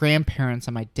grandparents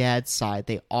on my dad's side,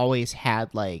 they always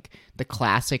had like the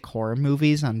classic horror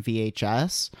movies on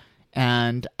VHS.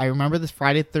 And I remember this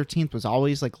Friday the 13th was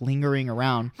always like lingering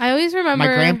around. I always remember my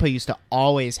grandpa used to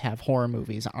always have horror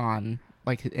movies on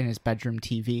like in his bedroom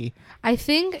TV. I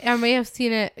think I may have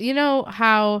seen it. You know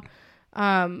how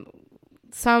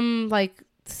some like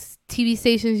TV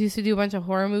stations used to do a bunch of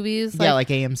horror movies? Yeah, like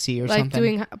AMC or like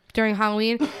something. During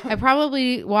Halloween. I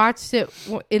probably watched it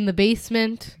in the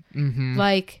basement,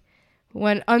 like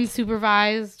when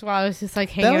unsupervised while I was just like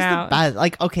hanging out. That was the best.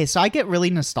 Like, okay, so I get really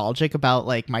nostalgic about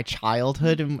like my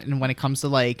childhood and when it comes to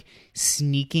like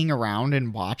sneaking around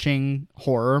and watching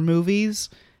horror movies,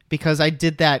 because I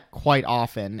did that quite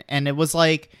often. And it was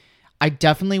like, I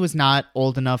definitely was not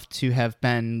old enough to have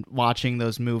been watching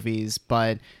those movies,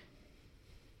 but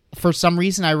for some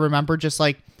reason I remember just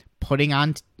like putting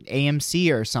on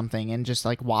AMC or something and just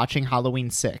like watching Halloween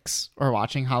 6 or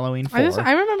watching Halloween 4.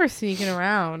 I remember sneaking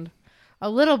around a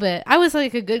little bit. I was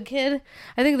like a good kid.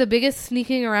 I think the biggest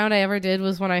sneaking around I ever did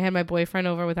was when I had my boyfriend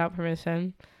over without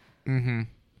permission. Mm-hmm.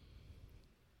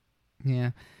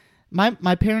 Yeah.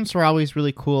 My parents were always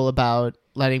really cool about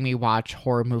letting me watch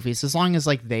horror movies as long as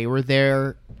like they were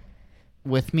there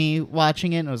with me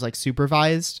watching it and it was like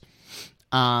supervised.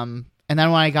 And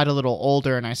then when I got a little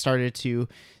older and I started to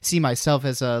see myself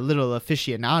as a little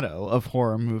aficionado of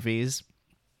horror movies,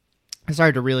 I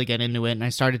started to really get into it and I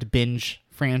started to binge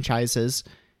franchises,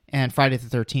 and Friday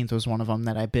the 13th was one of them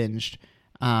that I binged.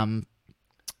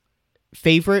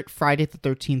 Favorite Friday the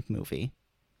 13th movie?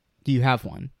 Do you have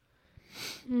one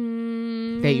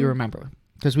that you remember?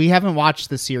 Because we haven't watched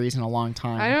the series in a long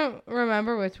time. I don't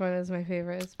remember which one is my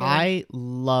favorite. I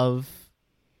love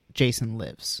Jason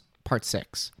Lives, Part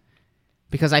 6.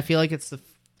 Because I feel like it's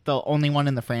the only one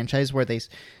in the franchise where they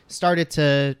started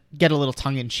to get a little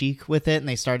tongue-in-cheek with it and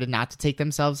they started not to take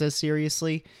themselves as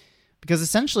seriously. Because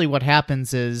essentially what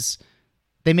happens is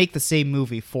they make the same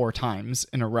movie 4 times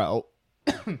in a row.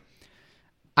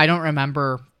 I don't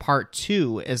remember Part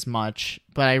 2 as much,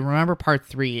 but I remember Part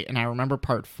 3 and I remember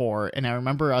Part 4, and I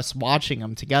remember us watching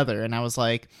them together, and I was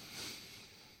like,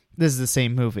 this is the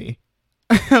same movie.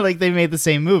 Like, they made the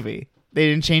same movie. They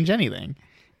didn't change anything.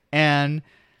 And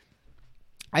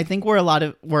I think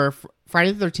where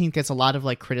Friday the 13th gets a lot of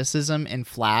like criticism and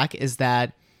flack is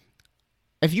that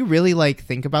if you really like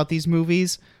think about these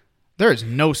movies, there is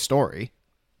no story.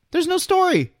 There's no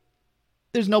story.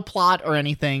 There's no plot or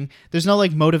anything. There's no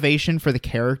like motivation for the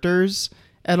characters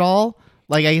at all.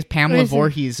 Like, I guess Pamela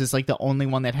Voorhees is like the only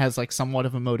one that has like somewhat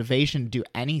of a motivation to do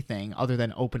anything other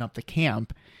than open up the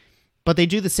camp. But they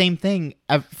do the same thing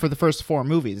for the first 4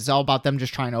 movies. It's all about them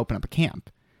just trying to open up a camp.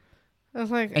 I was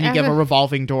like, and you give a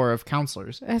revolving door of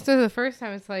counselors. After the first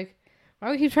time, it's like, why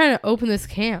do we keep trying to open this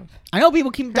camp? I know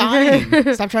people keep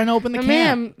dying. Stop trying to open the camp.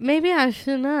 Man, maybe I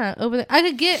should not open it. I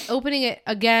could get opening it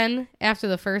again after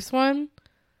the first one.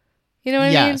 You know what I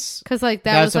mean? Yes. Because like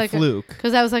that's was like a fluke.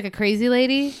 Because that was like a crazy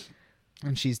lady.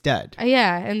 And she's dead.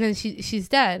 Yeah, and then she's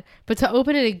dead. But to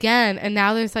open it again, and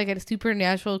now there's like a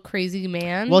supernatural crazy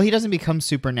man. Well, he doesn't become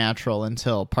supernatural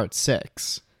until Part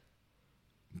 6.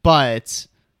 But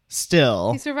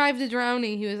still, he survived the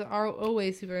drowning. He was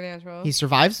always supernatural. He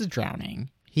survives the drowning.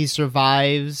 He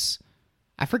survives.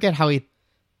 I forget how he,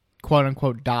 quote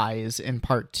unquote, dies in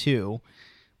Part 2.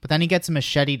 But then he gets a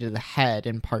machete to the head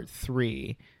in Part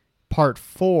 3. Part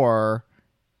 4,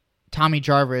 Tommy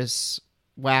Jarvis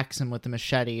whacks him with the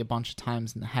machete a bunch of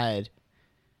times in the head.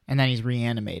 And then he's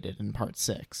reanimated in Part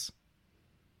 6.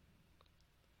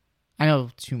 I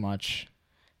know too much.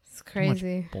 It's crazy.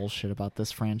 Too much bullshit about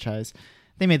this franchise.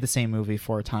 they made the same movie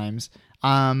 4 times.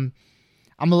 I'm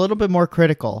a little bit more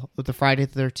critical with the Friday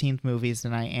the 13th movies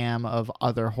than I am of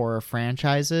other horror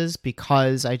franchises,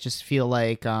 because I just feel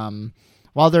like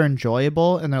while they're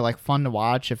enjoyable and they're like fun to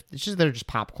watch, if it's just they're just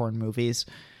popcorn movies,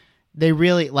 they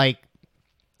really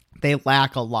they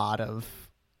lack a lot of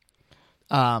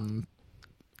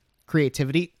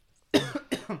creativity.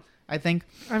 I think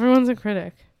everyone's a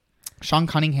critic. Sean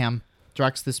Cunningham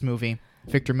directs this movie.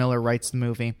 Victor Miller writes the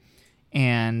movie,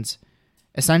 and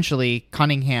essentially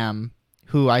Cunningham,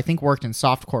 who I think worked in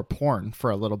softcore porn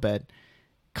for a little bit,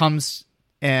 comes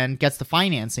and gets the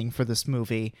financing for this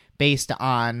movie based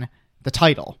on the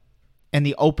title and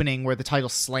the opening where the title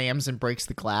slams and breaks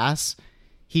the glass.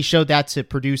 He showed that to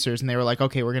producers and they were like,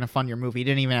 okay, we're going to fund your movie. He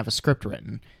didn't even have a script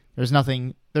written. There's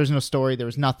nothing. There's no story. There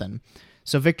was nothing.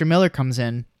 So Victor Miller comes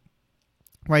in,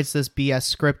 writes this BS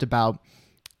script about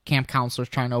camp counselors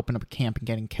trying to open up a camp and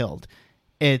getting killed.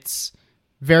 It's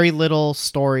very little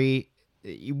story.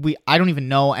 I don't even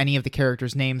know any of the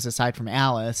characters' names aside from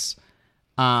Alice.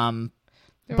 But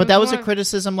that was a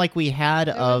criticism like we had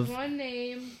of one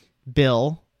name.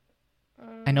 Bill.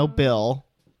 I know Bill.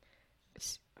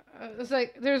 It's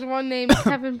like there's one name,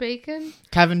 Kevin Bacon.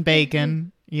 Kevin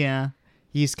Bacon. Yeah.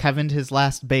 He's Kevin'd his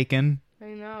last bacon.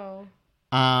 I know.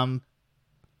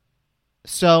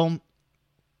 So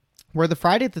where the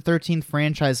Friday the 13th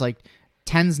franchise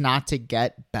tends not to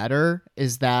get better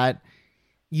is that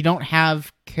you don't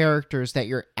have characters that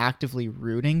you're actively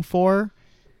rooting for.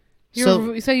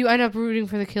 So you end up rooting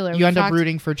for the killer. You end up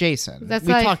rooting for Jason. We've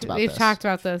talked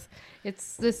about this.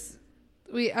 It's this.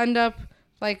 We end up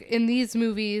in these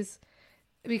movies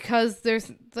because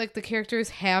there's the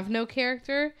characters have no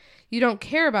character. You don't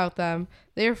care about them.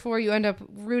 Therefore, you end up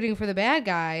rooting for the bad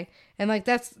guy. And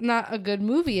that's not a good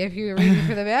movie if you're rooting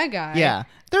for the bad guy. Yeah.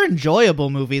 They're enjoyable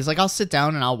movies. I'll sit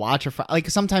down and I'll watch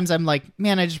sometimes I'm like,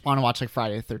 man, I just want to watch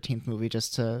Friday the 13th movie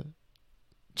just so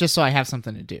I have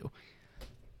something to do.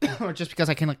 Or just because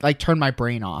I can turn my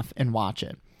brain off and watch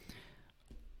it.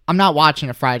 I'm not watching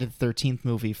a Friday the 13th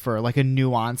movie for a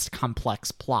nuanced,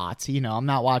 complex plot. I'm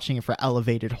not watching it for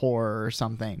elevated horror or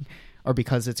something, or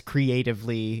because it's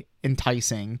creatively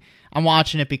enticing. I'm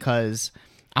watching it because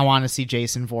I want to see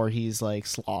Jason Voorhees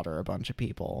slaughter a bunch of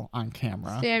people on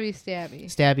camera. Stabby, stabby.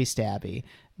 Stabby, stabby.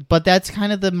 But that's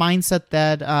kind of the mindset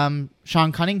that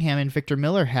Sean Cunningham and Victor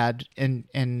Miller had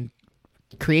in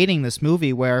creating this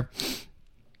movie, where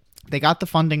they got the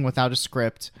funding without a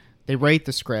script. They write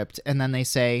the script, and then they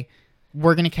say,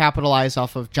 we're going to capitalize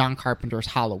off of John Carpenter's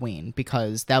Halloween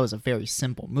because that was a very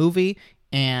simple movie,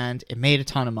 and it made a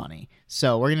ton of money.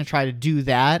 So we're going to try to do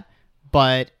that,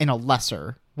 but in a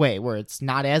lesser way, where it's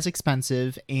not as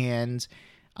expensive and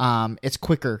it's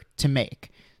quicker to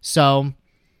make. So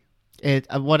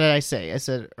what did I say? I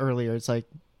said earlier, it's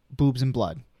boobs and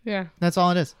blood. Yeah. That's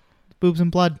all it is. Boobs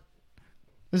and blood.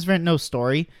 There's no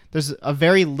story. There's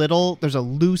a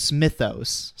loose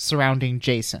mythos surrounding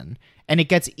Jason, and it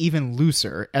gets even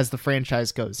looser as the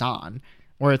franchise goes on,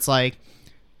 where it's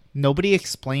nobody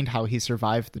explained how he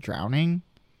survived the drowning.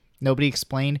 Nobody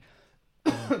explained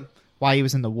why he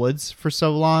was in the woods for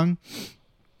so long.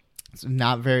 It's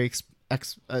not very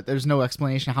there's no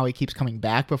explanation how he keeps coming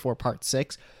back before part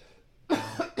 6.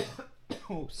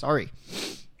 Oh, sorry.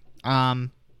 But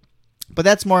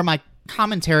that's more my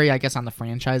commentary, I guess, on the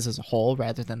franchise as a whole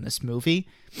rather than this movie.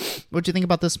 What do you think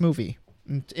about this movie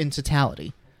in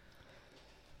totality?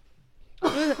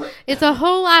 It's a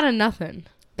whole lot of nothing.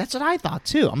 That's what I thought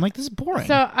too. I'm this is boring.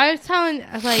 So I was telling,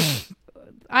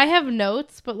 I have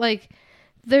notes, but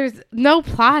there's no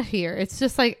plot here. It's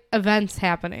just events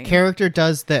happening. Character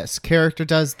does this,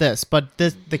 but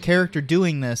the character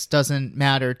doing this doesn't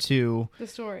matter to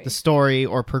the story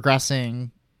or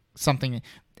progressing something.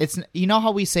 It's,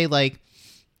 how we say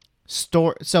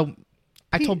story. So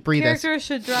I told Brie this. Characters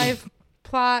should drive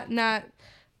plot, not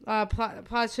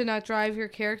plot should not drive your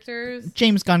characters.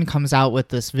 James Gunn comes out with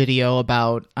this video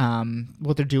about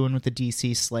what they're doing with the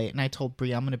DC slate, and I told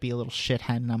Brie I'm going to be a little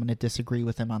shithead and I'm going to disagree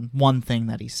with him on one thing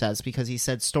that he says, because he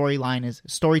said storytelling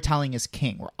is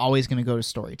king. We're always going to go to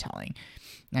storytelling.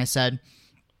 And I said,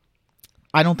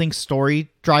 I don't think story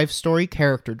drives story,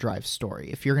 character drives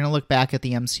story. If you're going to look back at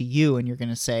the MCU and you're going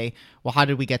to say, well, how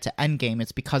did we get to Endgame?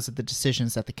 It's because of the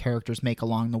decisions that the characters make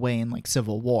along the way in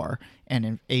Civil War and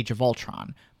in Age of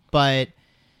Ultron. But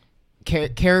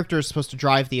character is supposed to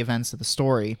drive the events of the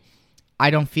story. I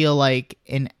don't feel like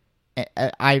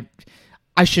I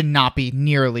should not be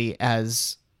nearly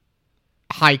as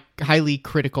highly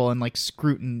critical and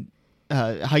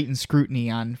heightened scrutiny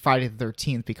on Friday the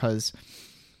 13th, because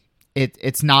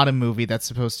it's not a movie that's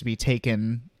supposed to be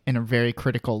taken in a very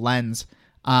critical lens.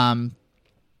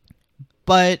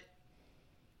 But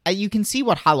you can see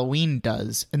what Halloween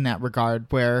does in that regard,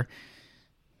 where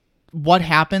what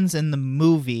happens in the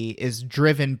movie is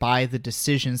driven by the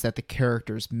decisions that the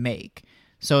characters make.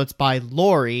 So it's by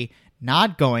Laurie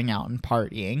not going out and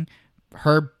partying,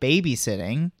 her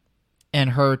babysitting,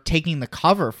 and her taking the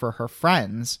cover for her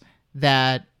friends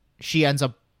that she ends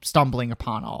up stumbling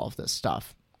upon all of this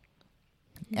stuff.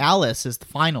 Alice is the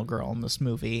final girl in this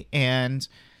movie, and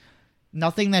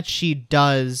nothing that she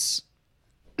does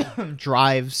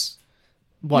drives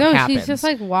what happens. She's just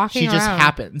like walking around. She just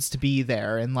happens to be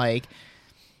there and like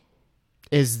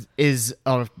is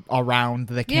around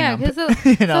the camp. Yeah, because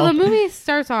so the movie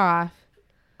starts off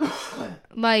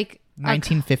like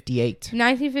 1958.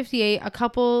 1958. A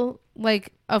couple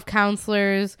like of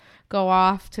counselors go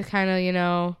off to kind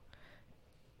of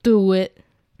do it.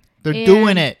 They're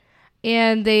doing it,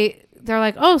 and they're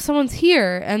like, oh, someone's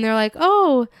here, and they're like,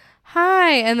 oh,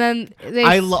 hi, and then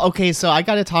okay, so I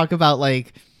got to talk about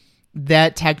like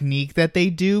that technique that they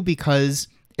do, because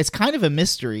it's kind of a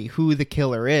mystery who the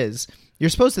killer is. You're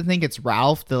supposed to think it's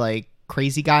Ralph, the like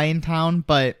crazy guy in town,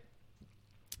 but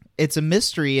it's a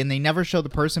mystery, and they never show the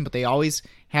person, but they always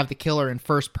have the killer in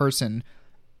first person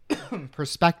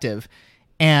perspective,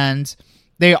 and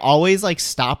they always like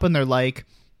stop and they're like,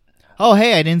 oh,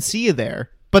 hey, I didn't see you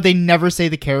there, but they never say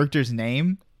the character's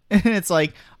name. And it's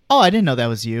like, oh, I didn't know that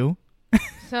was you.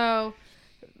 So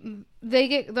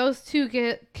those two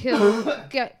get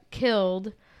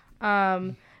killed.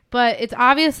 But it's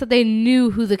obvious that they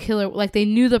knew who the killer, like they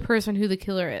knew the person who the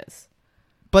killer is.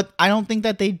 But I don't think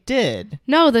that they did.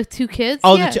 No, the two kids.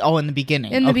 Oh, yeah. In the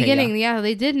beginning. In the beginning, yeah,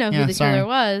 they did know who the killer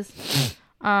was.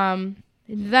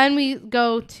 Then we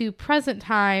go to present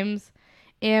times,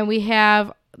 and we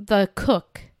have the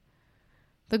cook,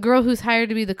 the girl who's hired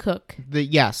to be the cook. The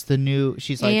new.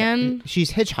 She's like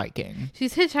she's hitchhiking.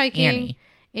 She's hitchhiking, Annie.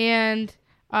 And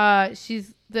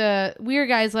she's the weird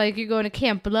guy's like, you're going to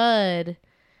Camp Blood.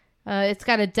 It's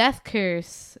got a death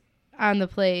curse on the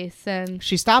place, and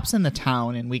she stops in the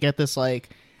town, and we get this like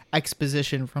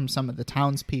exposition from some of the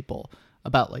townspeople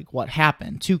about like what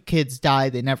happened. 2 kids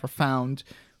died. They never found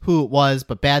who it was,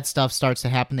 but bad stuff starts to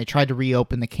happen. They tried to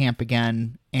reopen the camp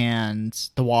again, and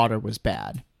the water was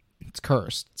bad. It's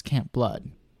cursed. It's Camp Blood.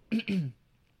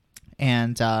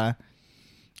 And I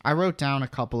wrote down a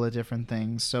couple of different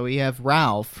things. So we have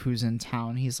Ralph, who's in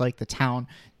town. He's like the town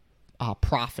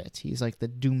prophet. He's like the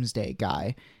doomsday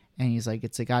guy. And he's like,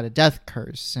 it's got a death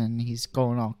curse, and he's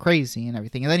going all crazy and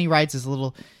everything. And then he rides his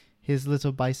little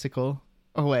bicycle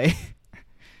away,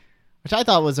 which I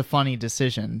thought was a funny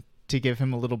decision to give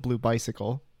him a little blue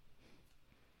bicycle.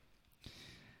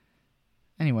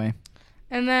 Anyway.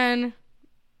 And then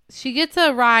she gets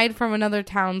a ride from another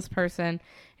townsperson.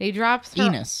 He drops her,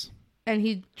 Enos. And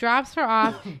he drops her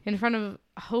off in front of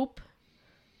Hope.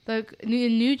 In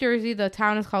New Jersey, the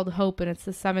town is called Hope, and it's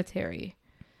the cemetery.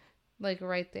 Like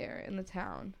right there in the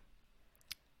town.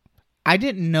 I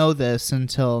didn't know this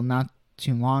until not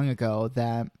too long ago,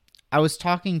 that I was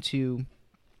talking to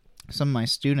some of my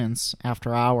students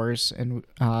after hours, and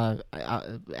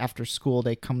after school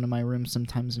they come to my room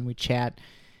sometimes and we chat,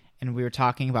 and we were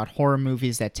talking about horror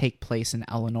movies that take place in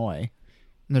Illinois.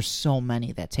 And there's so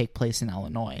many that take place in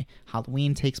Illinois.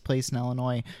 Halloween takes place in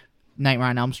Illinois. Nightmare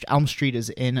on Elm Street is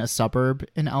in a suburb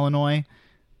in Illinois.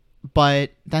 But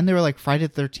then they were like Friday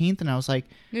the 13th, and I was like,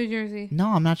 New Jersey. No,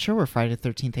 I'm not sure where Friday the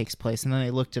 13th takes place. And then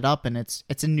they looked it up, and it's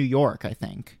in New York, I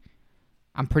think.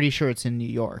 I'm pretty sure it's in New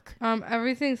York.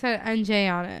 Everything said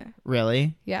NJ on it.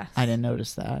 Really? Yes. I didn't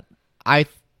notice that. I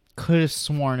could have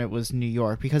sworn it was New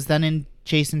York, because then in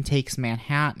Jason Takes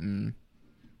Manhattan,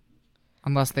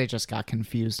 unless they just got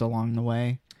confused along the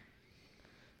way.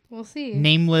 We'll see.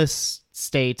 Nameless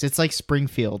states. It's like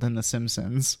Springfield in The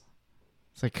Simpsons.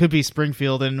 So it could be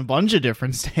Springfield in a bunch of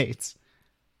different states.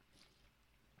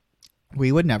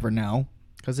 We would never know,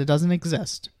 because it doesn't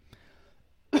exist.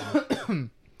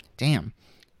 Damn. I'm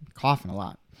coughing a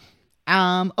lot.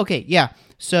 Okay, yeah.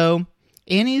 So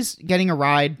Annie's getting a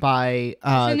ride by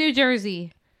it's in New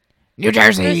Jersey. New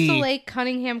Jersey. Crystal Lake,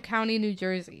 Cunningham County, New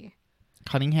Jersey.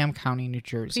 Cunningham County, New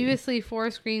Jersey. Previously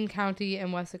Forest Green County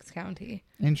and Wessex County.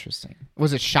 Interesting.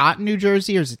 Was it shot in New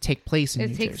Jersey, or does it take place in New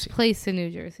Jersey? It takes place in New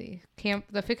Jersey.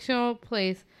 The fictional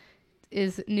place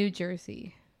is New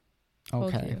Jersey.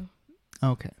 Okay.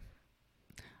 Okay.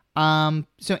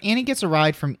 So Annie gets a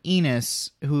ride from Enos,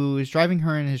 who is driving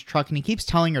her in his truck, and he keeps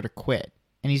telling her to quit.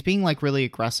 And he's being like really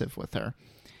aggressive with her.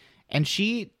 And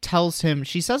she tells him,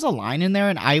 she says a line in there,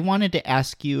 and I wanted to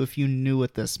ask you if you knew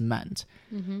what this meant.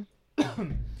 Mm-hmm.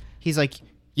 He's like,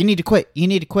 you need to quit. You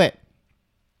need to quit.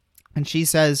 And she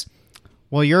says,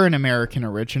 well, you're an American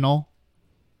original.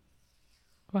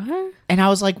 What? And I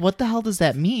was like, what the hell does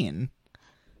that mean?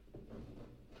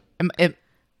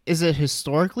 Is it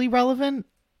historically relevant?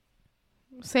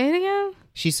 Say it again?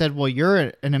 She said, well,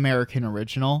 you're an American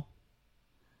original.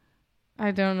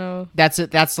 I don't know. That's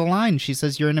it. That's the line. She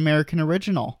says, you're an American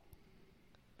original.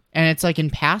 And it's like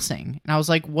in passing. And I was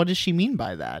like, what does she mean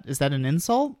by that? Is that an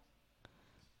insult?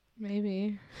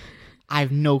 Maybe. I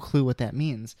have no clue what that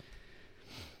means.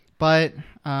 But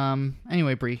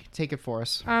anyway, Brie, take it for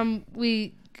us.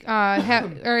 We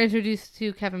are introduced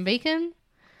to Kevin Bacon.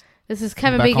 This is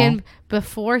Kevin Back Bacon home?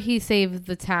 before he saved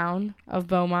the town of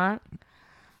Beaumont.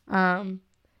 And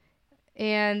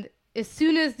as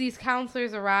soon as these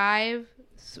counselors arrive,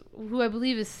 who I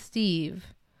believe is Steve.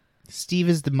 Steve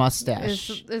is the mustache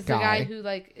Is the guy who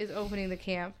like is opening the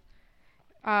camp.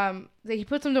 He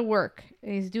puts them to work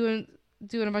and he's doing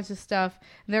a bunch of stuff.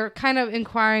 And they're kind of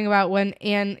inquiring about when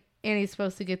Annie's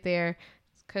supposed to get there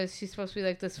because she's supposed to be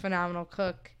like this phenomenal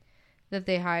cook that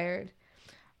they hired.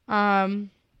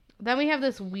 Then we have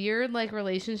this weird like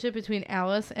relationship between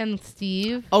Alice and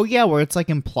Steve. Oh yeah, where it's like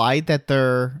implied that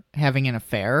they're having an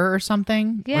affair or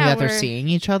something. Yeah, or that they're seeing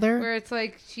each other. Where it's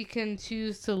like she can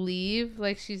choose to leave,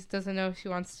 like she doesn't know if she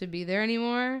wants to be there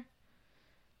anymore.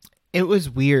 It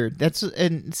was weird.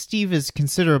 And Steve is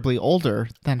considerably older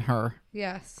than her.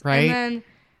 Yes. Right? And then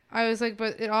I was like,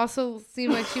 but it also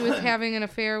seemed like she was having an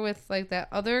affair with like that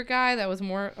other guy that was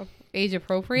more age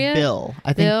appropriate. Bill.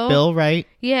 I think Bill, right?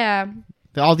 Yeah.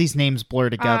 All these names blur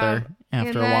together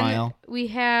after a while. We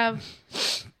have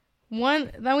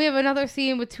then we have another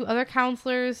scene with two other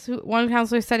counselors. One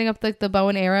counselor setting up like the bow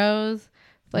and arrows.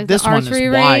 Like this the one is archery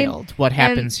range. wild. What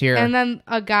happens here? And then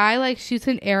a guy like shoots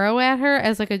an arrow at her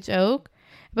as like a joke,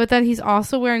 but then he's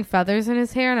also wearing feathers in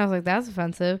his hair, and I was like, that's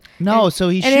offensive. No, so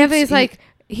he shoots. And Anthony's like,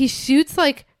 he shoots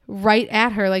like right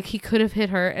at her, like he could have hit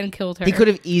her and killed her. He could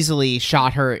have easily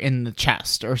shot her in the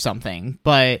chest or something,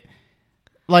 but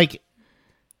like,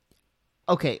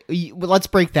 okay, let's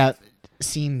break that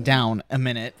scene down a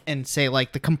minute and say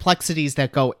like the complexities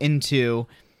that go into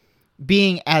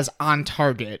being as on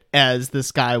target as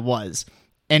this guy was.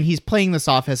 And he's playing this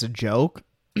off as a joke.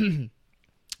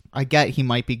 I get he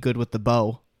might be good with the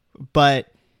bow,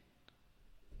 but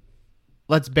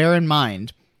let's bear in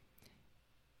mind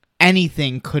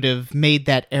anything could have made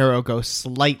that arrow go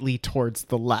slightly towards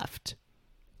the left.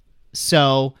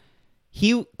 So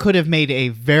he could have made a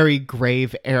very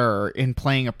grave error in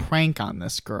playing a prank on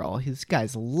this girl. This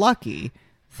guy's lucky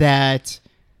that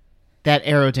that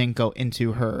arrow didn't go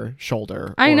into her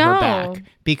shoulder or her back.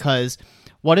 Because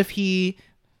what if he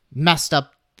messed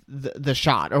up the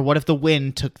shot? Or what if the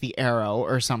wind took the arrow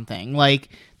or something? Like,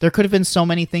 there could have been so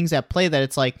many things at play that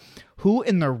it's like, who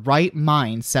in their right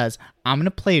mind says, I'm going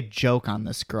to play a joke on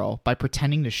this girl by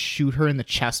pretending to shoot her in the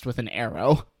chest with an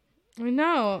arrow? I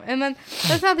know. And then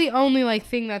that's not the only like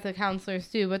thing that the counselors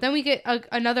do. But then we get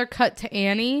another cut to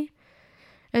Annie,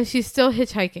 and she's still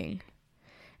hitchhiking.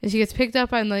 And she gets picked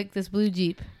up on like this blue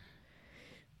Jeep.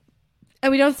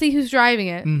 And we don't see who's driving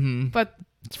it. Mm-hmm. But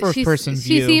it's first person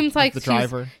view. She seems like the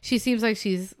driver. She seems like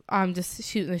she's just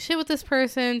shooting the shit with this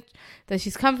person, that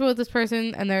she's comfortable with this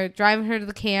person, and they're driving her to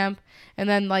the camp. And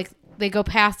then like they go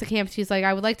past the camp. She's like,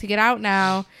 I would like to get out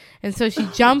now. And so she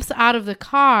jumps out of the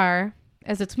car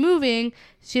as it's moving.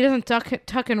 She doesn't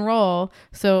tuck and roll.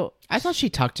 So I thought she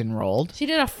tucked and rolled. She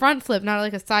did a front flip, not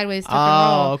like a sideways tuck and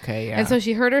roll. Oh, okay, yeah. And so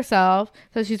she hurt herself.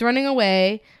 So she's running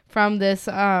away from this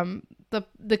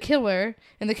the killer,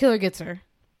 and the killer gets her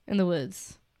in the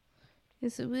woods.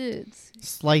 It's the woods.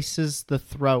 Slices the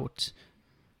throat.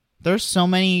 There's so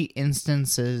many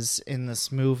instances in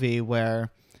this movie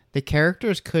where the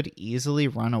characters could easily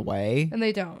run away. And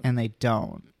they don't. And they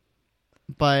don't.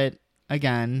 But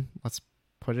again, let's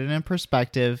put it in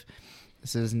perspective.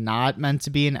 This is not meant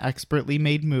to be an expertly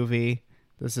made movie.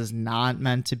 This is not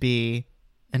meant to be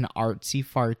an artsy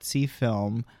fartsy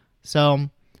film. So,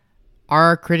 are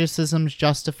our criticisms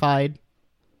justified?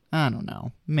 I don't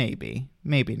know. Maybe.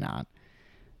 Maybe not.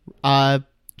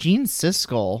 Gene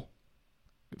Siskel,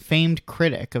 famed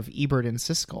critic of Ebert and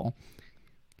Siskel,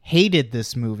 hated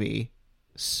this movie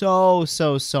so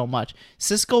much.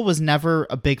 Siskel was never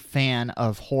a big fan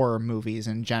of horror movies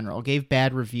in general. Gave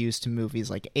bad reviews to movies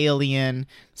like Alien,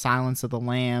 Silence of the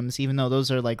Lambs, even though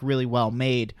those are like really well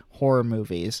made horror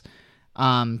movies.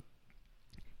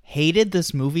 Hated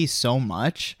this movie so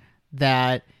much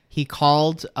that he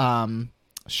called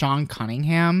Sean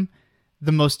Cunningham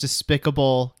the most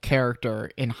despicable character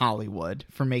in Hollywood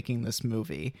for making this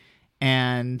movie.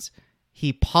 And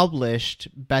he published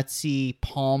Betsy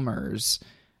Palmer's,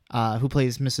 who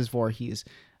plays Mrs. Voorhees,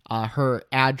 her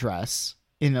address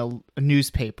in a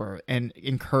newspaper and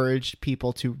encouraged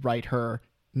people to write her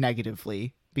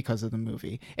negatively because of the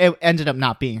movie. It ended up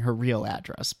not being her real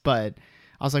address, but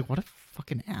I was like, what a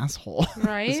fucking asshole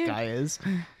Right? this guy is.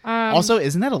 Also,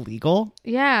 isn't that illegal?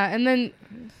 Yeah, and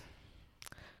then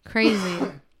crazy.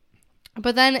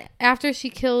 But then after she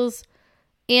kills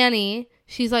Annie,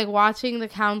 she's like watching the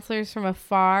counselors from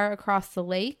afar across the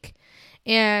lake.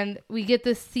 And we get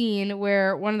this scene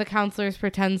where one of the counselors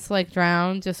pretends to like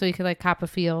drown just so he could like cop a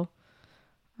feel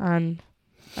on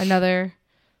another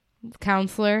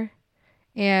counselor.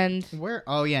 And where?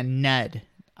 Oh yeah, Ned.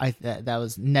 That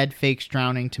was Ned fakes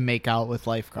drowning to make out with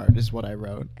lifeguard is what I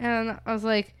wrote. And I was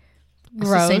like,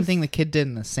 gross. It's the same thing the kid did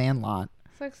in The Sandlot.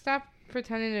 It's like, stop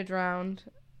pretending to drown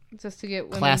just to get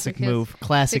women classic to kiss, move.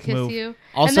 Classic to kiss move. You.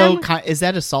 Also, is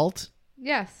that assault?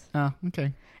 Yes. Oh,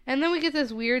 okay. And then we get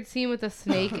this weird scene with a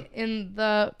snake in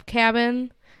the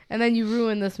cabin. And then you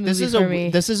ruin this movie for me.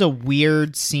 This is a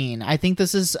weird scene. I think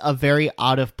this is a very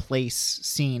out of place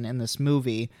scene in this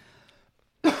movie.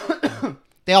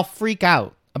 They all freak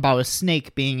out about a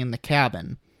snake being in the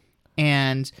cabin.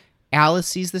 And Alice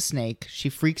sees the snake. She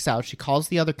freaks out. She calls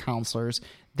the other counselors.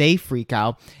 They freak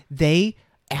out. They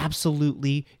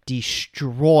absolutely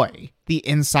destroy the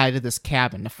inside of this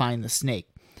cabin to find the snake.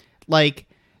 Like,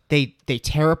 they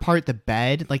tear apart the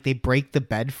bed. Like, they break the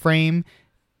bed frame.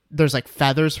 There's like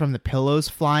feathers from the pillows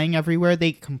flying everywhere.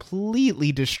 They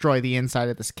completely destroy the inside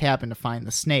of this cabin to find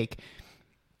the snake.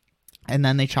 And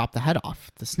then they chop the head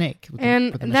off the snake with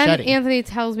and with then machete. Anthony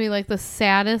tells me like the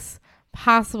saddest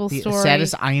possible The story.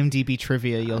 saddest IMDb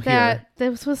trivia you'll that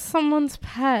hear. this was someone's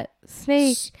pet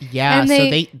snake. Yeah, and so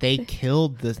they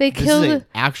killed this. They this killed is an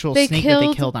actual snake that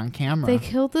they killed on camera. They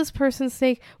killed this person's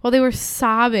snake while they were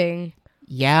sobbing.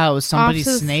 Yeah, it was somebody's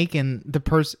Off to- snake, and the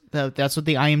person. That's what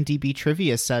the IMDb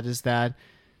trivia said, is that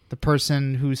the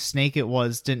person whose snake it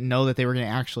was didn't know that they were going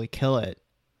to actually kill it,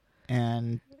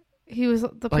 and he was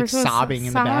the like person sobbing was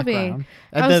in the background.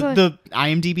 The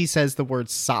IMDb says the word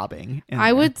sobbing.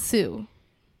 I would sue.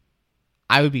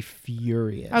 I would be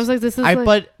furious. I was like, this is.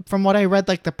 But from what I read,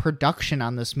 like the production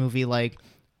on this movie, like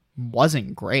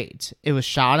wasn't great. It was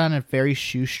shot on a very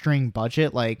shoestring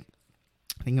budget. Like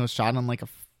I think it was shot on like a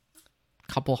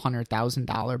couple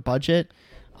 $100,000 budget.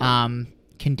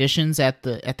 Conditions at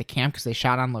the camp, because they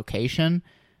shot on location,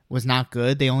 was not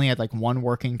good. They only had like one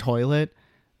working toilet.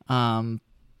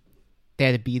 They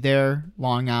had to be there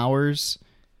long hours,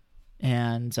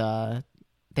 and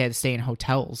they had to stay in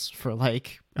hotels for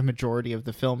like a majority of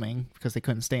the filming because they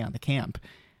couldn't stay on the camp.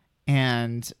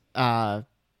 And I've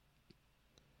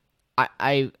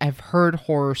heard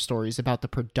horror stories about the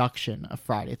production of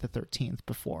Friday the 13th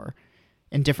before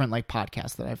in different like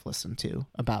podcasts that I've listened to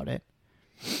about it.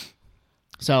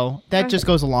 So that just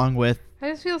goes along with. I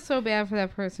just feel so bad for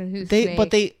that person who's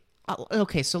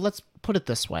okay, so let's put it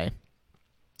this way.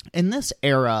 In this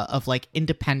era of like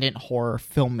independent horror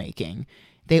filmmaking,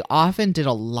 they often did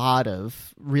a lot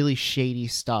of really shady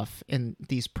stuff in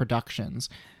these productions.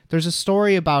 There's a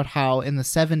story about how in the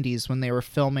 70s when they were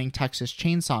filming Texas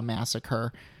Chainsaw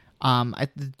Massacre,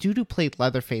 the dude who played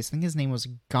Leatherface, I think his name was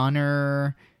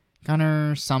Gunnar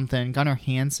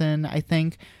Hansen, I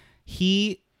think.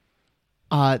 He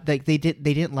they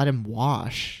didn't let him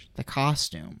wash the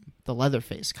costume, the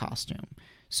Leatherface costume.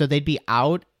 So they'd be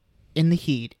out in the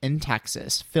heat in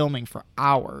Texas filming for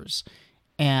hours,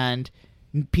 and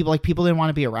people didn't want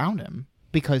to be around him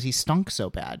because he stunk so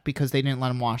bad because they didn't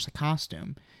let him wash the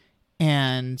costume.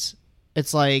 And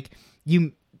it's like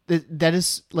that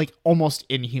is like almost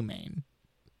inhumane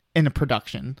in a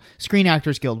production. Screen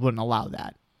Actors Guild wouldn't allow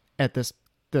that at this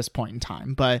point in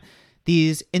time, but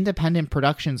these independent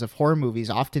productions of horror movies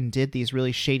often did these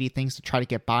really shady things to try to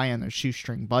get by on their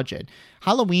shoestring budget.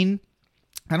 Halloween,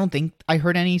 I don't think I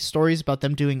heard any stories about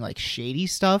them doing like shady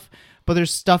stuff, but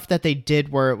there's stuff that they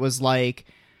did where it was like,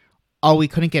 oh, we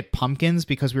couldn't get pumpkins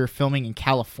because we were filming in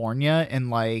California in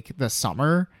like the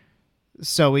summer.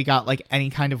 So we got like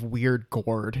any kind of weird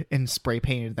gourd and spray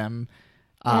painted them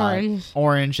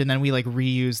orange, and then we like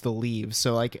reused the leaves.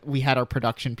 So like we had our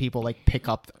production people like pick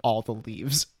up all the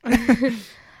leaves.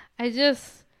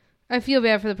 I feel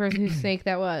bad for the person whose snake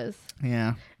that was.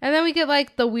 Yeah. And then we get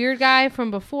like the weird guy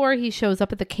from before. He shows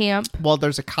up at the camp. Well,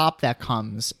 there's a cop that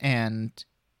comes and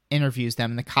interviews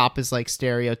them, and the cop is like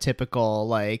stereotypical,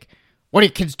 like, what are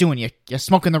you kids doing? You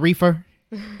smoking the reefer?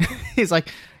 He's like,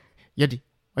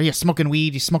 are you smoking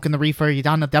weed? You smoking the reefer? You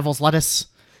down the devil's lettuce?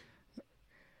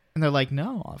 And they're like,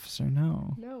 no, officer,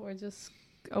 no. No, we're just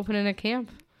opening a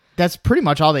camp. That's pretty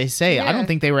much all they say. Yeah. I don't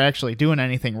think they were actually doing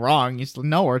anything wrong. You still,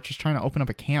 no, we're just trying to open up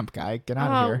a camp, guy. Get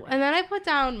out of here. And then I put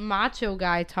down macho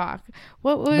guy talk.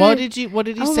 What did he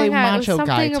say? Macho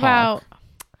guy talk. About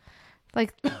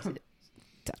like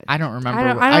I don't remember. I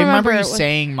don't I remember you remember.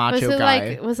 saying macho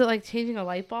guy. Was it like changing a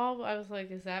light bulb? I was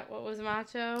like, is that what was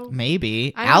macho?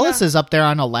 Maybe. I don't Alice know. is up there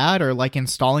on a ladder, like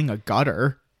installing a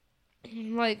gutter.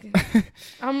 Like,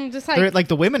 I'm just They're, like, like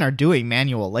the women are doing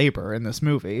manual labor in this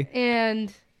movie.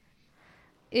 and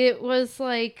it was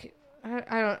like,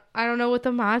 I don't know what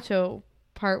the macho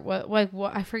part was. Like,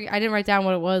 what I forget. I didn't write down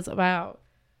what it was about.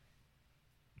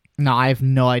 No, I have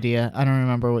no idea. I don't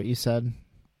remember what you said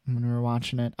when we were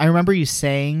watching it. I remember you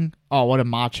saying, "Oh, what a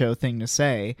macho thing to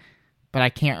say," but I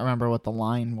can't remember what the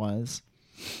line was.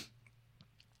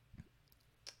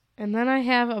 And then I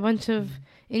have a bunch of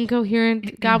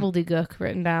incoherent gobbledygook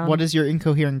written down. What is your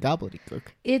incoherent gobbledygook?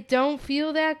 It don't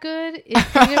feel that good.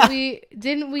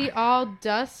 Didn't we all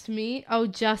just meet? Oh,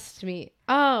 just meet.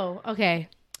 Oh, okay.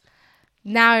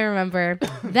 Now I remember.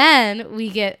 Then we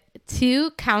get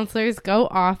 2 counselors go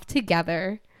off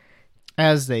together.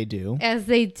 As they do.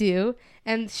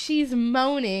 And she's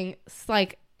moaning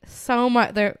like so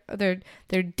much.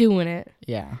 They're doing it.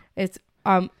 Yeah. It's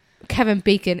Kevin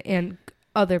Bacon and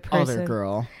other person. Other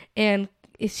girl. And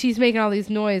she's making all these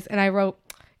noise, and I wrote,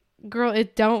 "Girl,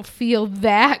 it don't feel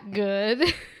that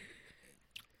good."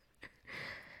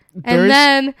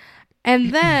 And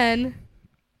then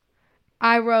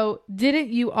I wrote, "Didn't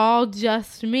you all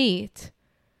just meet?"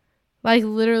 Like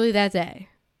literally that day.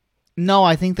 No,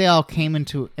 I think they all came in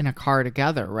a car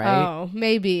together, right? Oh,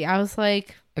 maybe. I was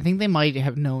like, I think they might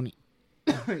have known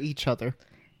each other.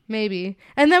 maybe.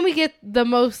 And then we get the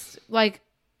most like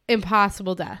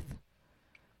impossible death.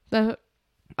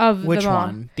 Which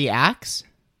one? The axe?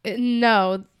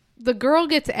 No, the girl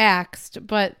gets axed,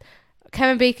 but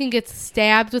Kevin Bacon gets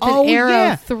stabbed with an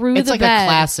arrow through the bed. It's like a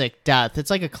classic death. It's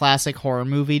like a classic horror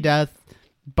movie death.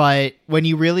 But when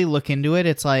you really look into it,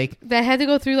 it's like they had to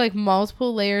go through like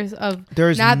multiple layers of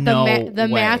there's the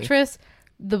mattress,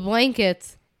 the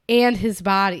blankets, and his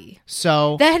body.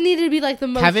 So that needed to be like the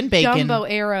most Kevin Bacon, jumbo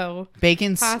arrow.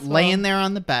 Bacon's possible. Laying there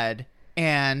on the bed,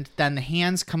 and then the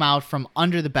hands come out from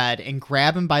under the bed and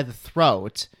grab him by the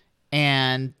throat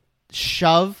and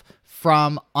shove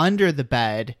from under the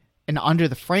bed and under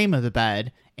the frame of the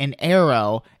bed an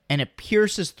arrow, and it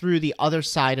pierces through the other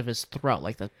side of his throat,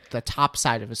 like the top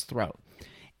side of his throat.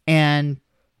 And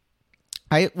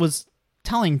I was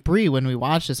telling Brie when we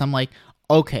watched this, I'm like,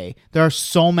 okay, there are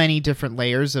so many different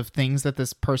layers of things that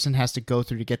this person has to go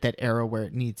through to get that arrow where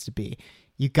it needs to be.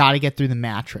 You got to get through the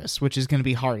mattress, which is going to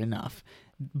be hard enough.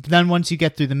 Then once you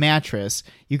get through the mattress,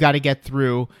 you got to get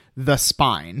through the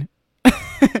spine.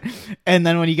 And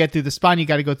then when you get through the spine, you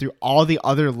got to go through all the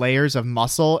other layers of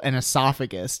muscle and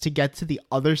esophagus to get to the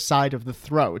other side of the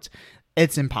throat.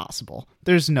 It's impossible.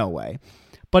 There's no way.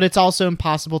 But it's also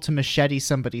impossible to machete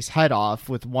somebody's head off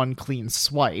with one clean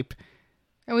swipe.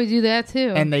 And we do that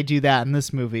too. And they do that in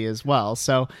this movie as well.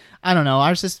 So, I don't know.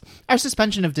 Our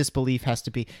suspension of disbelief has to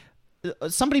be...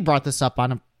 Somebody brought this up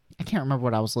on I can't remember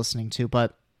what I was listening to,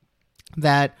 but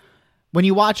that when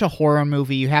you watch a horror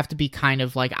movie, you have to be kind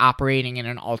of like operating in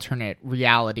an alternate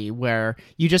reality where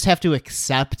you just have to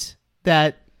accept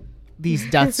that these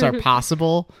deaths are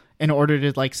possible in order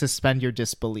to like suspend your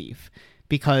disbelief,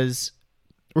 because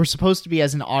we're supposed to be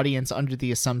as an audience under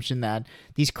the assumption that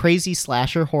these crazy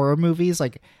slasher horror movies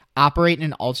like operate in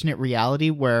an alternate reality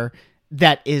where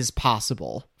that is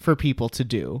possible for people to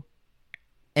do.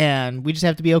 And we just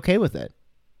have to be okay with it,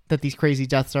 that these crazy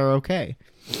deaths are okay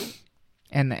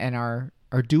and are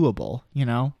doable, you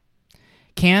know?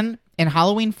 In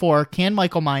Halloween 4, can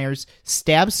Michael Myers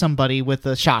stab somebody with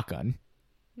a shotgun?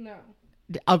 No.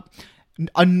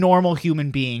 A normal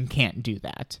human being can't do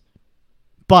that.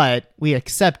 But we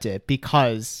accept it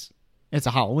because it's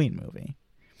a Halloween movie.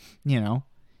 You know?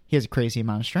 He has a crazy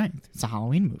amount of strength. It's a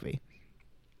Halloween movie.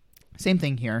 Same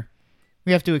thing here.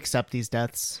 We have to accept these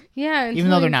deaths. Yeah, even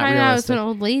though they're not realistic. It's an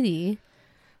old lady.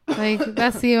 Like,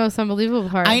 that's the most unbelievable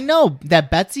part. I know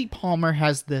that Betsy Palmer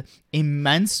has the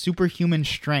immense superhuman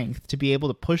strength to be able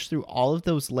to push through all of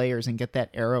those layers and get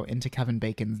that arrow into Kevin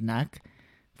Bacon's neck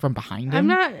from behind him.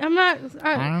 I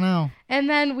don't know. And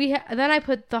then then I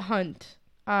put the hunt,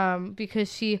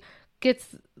 because she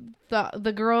gets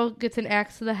the girl gets an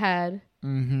axe to the head,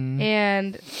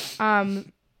 and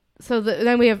so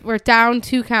then we're down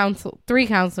three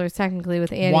counselors technically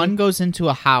with Annie. One goes into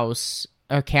a house,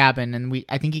 a cabin, and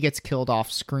I think he gets killed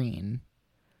off screen.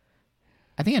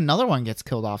 I think another one gets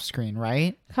killed off screen,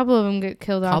 right? A couple of them get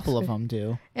killed off. A couple of them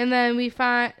do. And then we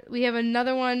have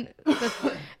another one.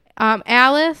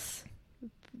 Alice.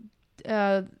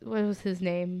 What was his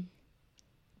name?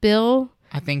 Bill.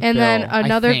 I think. And Bill, then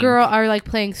another girl are like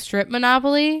playing strip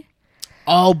Monopoly.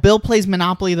 Oh, Bill plays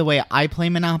Monopoly the way I play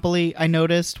Monopoly, I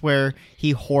noticed, where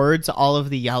he hoards all of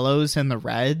the yellows and the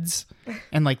reds,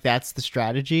 and, like, that's the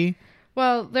strategy.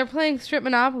 Well, they're playing Strip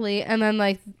Monopoly, and then,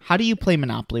 like... How do you play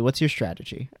Monopoly? What's your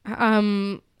strategy?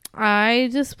 I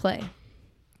just play.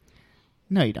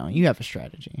 No, you don't. You have a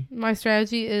strategy. My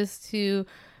strategy is to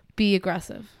be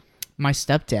aggressive. My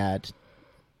stepdad,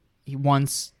 he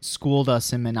once schooled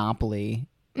us in Monopoly.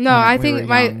 No, I think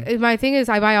my thing is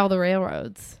I buy all the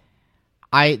railroads.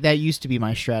 That used to be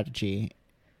my strategy.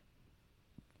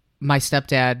 My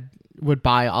stepdad would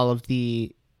buy all of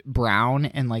the brown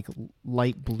and like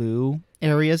light blue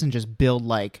areas and just build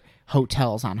like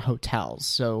hotels on hotels,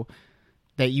 so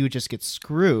that you would just get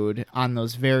screwed on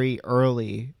those very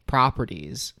early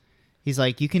properties. He's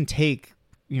like, you can take,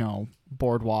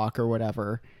 Boardwalk or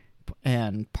whatever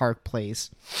and Park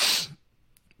Place.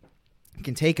 You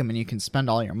can take them and you can spend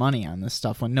all your money on this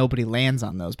stuff when nobody lands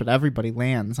on those, but everybody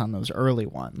lands on those early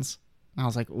ones. And I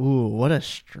was like, ooh, what a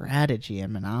strategy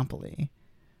in Monopoly.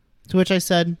 To which I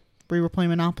said, Brie, we're playing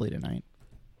Monopoly tonight.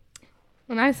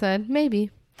 And I said,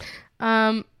 maybe.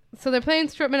 So they're playing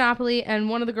Strip Monopoly, and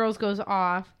one of the girls goes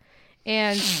off,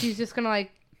 and she's just going to,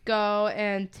 like, go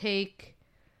and take,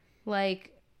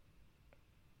 like,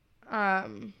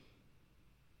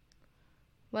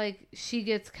 she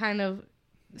gets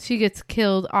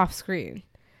killed off screen.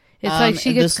 It's like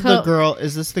she gets killed.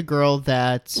 Is this the girl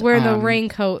that wearing the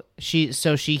raincoat? She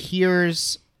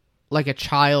hears like a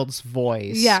child's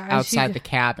voice outside the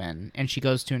cabin, and she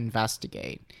goes to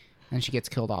investigate, and she gets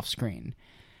killed off screen.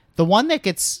 The one that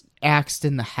gets axed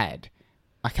in the head,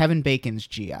 Kevin Bacon's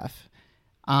GF.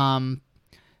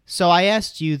 So I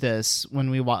asked you this when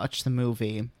we watched the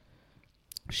movie.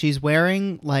 She's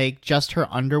wearing like just her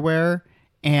underwear.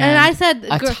 And I said,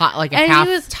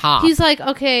 half top. He's like,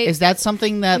 okay. Is that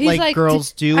something that like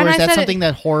girls do, or is that something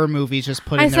that horror movies just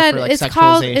put in there for like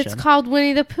sexualization? It's called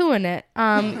Winnie the Pooh in it.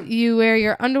 You wear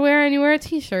your underwear and you wear a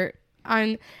t-shirt.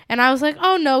 And I was like,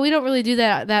 oh no, we don't really do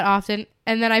that often.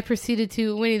 And then I proceeded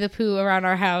to Winnie the Pooh around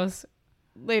our house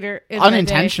later.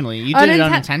 Unintentionally, you did it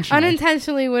unintentionally.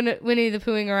 Unintentionally, Winnie the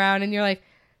Poohing around, and you're like,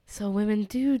 so women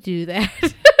do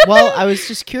that. Well, I was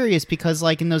just curious because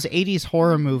like in those 80s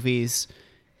horror movies,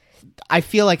 I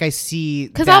feel like I see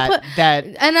that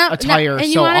attire and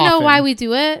you so want to know often. why we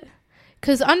do it?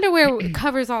 Because underwear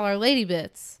covers all our lady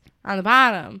bits on the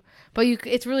bottom, but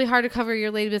it's really hard to cover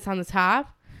your lady bits on the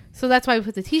top. So that's why we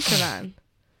put the t-shirt on.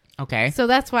 Okay. So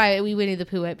that's why we Winnie the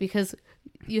Pooh it, because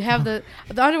you have the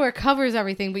underwear covers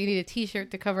everything, but you need a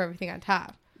t-shirt to cover everything on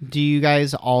top. Do you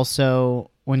guys also,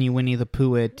 when you Winnie the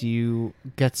Pooh it, do you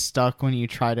get stuck when you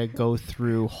try to go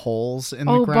through holes in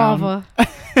the ground?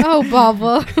 Oh,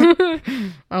 Baba.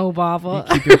 Oh, Baba.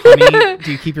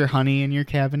 Do you keep your honey in your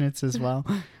cabinets as well?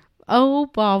 Oh,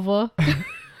 Baba.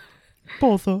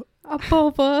 Botha.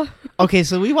 Baba. Okay,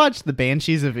 so we watched The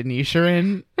Banshees of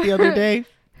Inisherin the other day.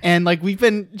 And like we've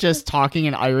been just talking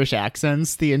in Irish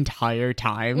accents the entire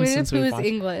time. Winnie the Pooh is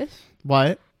English.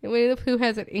 What? Winnie the Pooh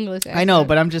has an English accent. I know,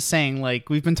 but I'm just saying, like,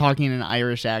 we've been talking in an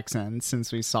Irish accent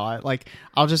since we saw it. Like,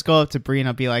 I'll just go up to Brie and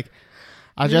I'll be like,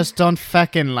 I just don't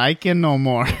feckin' like you no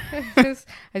more. I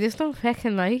just don't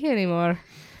feckin' like you anymore.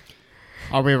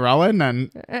 Are we rowing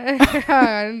then?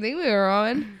 I didn't think we were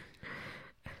rowing.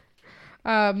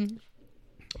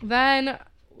 Then,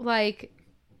 like,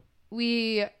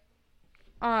 we...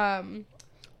 I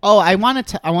want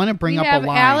to bring up a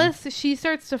line. Alice, she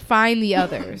starts to find the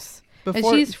others. And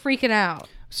she's freaking out.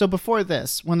 So before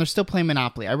this, when they're still playing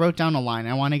Monopoly, I wrote down a line.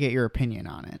 I want to get your opinion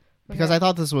on it. Because I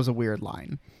thought this was a weird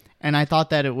line. And I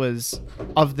thought that it was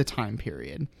of the time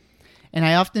period. And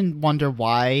I often wonder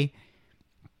why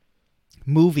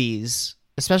movies,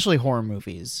 especially horror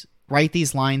movies, write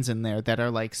these lines in there that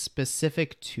are like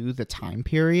specific to the time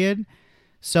period.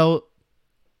 So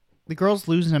the girl's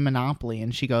losing a Monopoly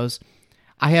and she goes,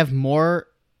 I have more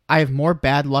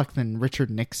bad luck than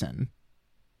Richard Nixon.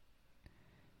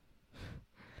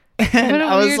 And what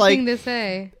a weird thing to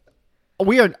say.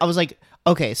 Weird. I was like,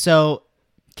 okay, so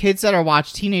teenagers that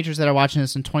are watching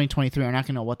this in 2023 are not going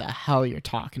to know what the hell you're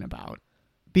talking about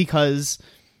because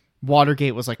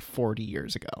Watergate was like 40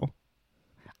 years ago.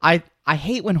 I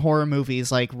hate when horror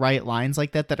movies like write lines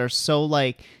like that are so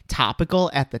like topical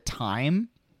at the time.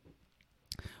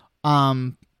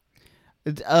 What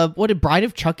did Bride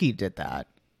of Chucky did that?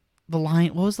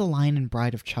 What was the line in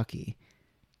Bride of Chucky?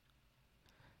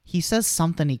 He says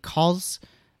something. He calls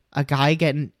a guy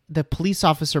the police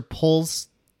officer pulls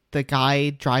the guy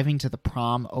driving to the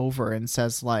prom over and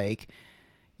says like,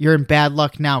 "You're in bad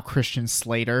luck now, Christian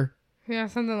Slater." Yeah,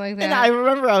 something like that. And I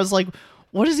remember I was like,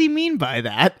 what does he mean by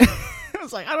that?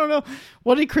 was like, I don't know.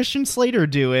 What did Christian Slater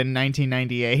do in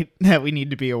 1998 that we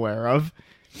need to be aware of?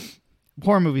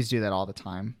 Horror movies do that all the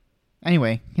time.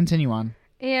 Anyway, continue on.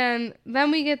 And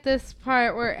then we get this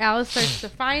part where Alice starts to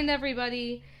find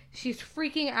everybody. She's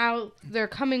freaking out. They're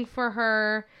coming for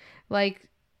her. Like,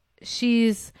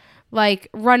 she's, like,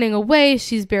 running away.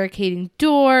 She's barricading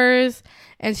doors.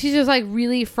 And she's just, like,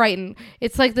 really frightened.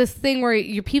 It's like this thing where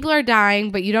your people are dying,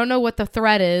 but you don't know what the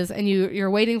threat is. And you're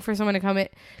waiting for someone to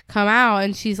come out.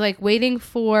 And she's, like, waiting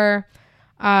for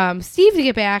Steve to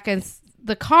get back. And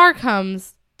the car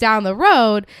comes down the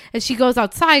road, and she goes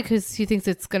outside because she thinks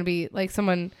it's going to be, like,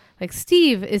 someone, like,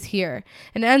 Steve is here.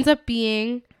 And it ends up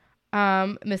being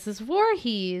Mrs.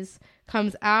 Voorhees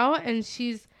comes out, and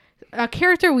she's a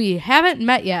character we haven't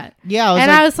met yet. Yeah,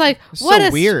 I was like, what so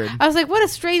a weird. I was like, what a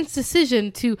strange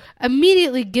decision to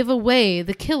immediately give away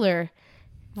the killer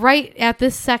right at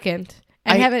this second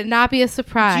and have it not be a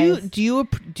surprise. Do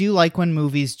you like when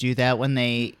movies do that, when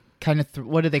they kind of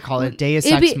what do they call it? Deus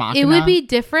Ex Machina? It would be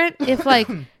different if, like,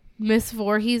 Miss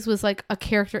Voorhees was, like, a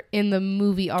character in the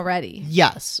movie already.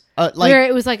 Yes, where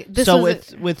it was like this. So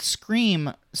with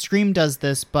Scream does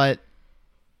this, but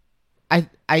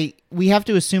we have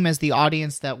to assume as the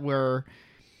audience that we're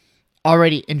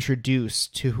already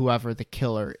introduced to whoever the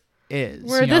killer is.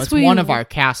 It's one of our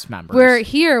cast members. Where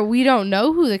here we don't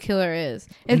know who the killer is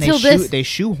until they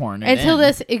shoehorn it until in.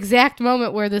 this exact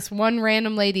moment where this one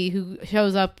random lady who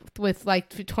shows up with,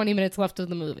 like, 20 minutes left of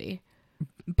the movie.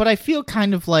 But I feel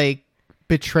kind of, like,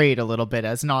 betrayed a little bit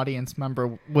as an audience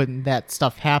member when that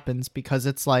stuff happens, because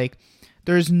it's like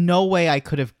there's no way I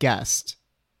could have guessed.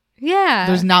 Yeah.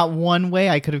 There's not one way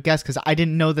I could have guessed, because I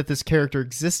didn't know that this character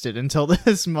existed until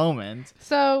this moment.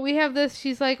 So we have this.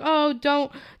 She's like, "Oh,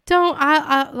 don't.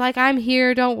 Like, I'm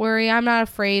here. Don't worry. I'm not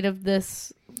afraid of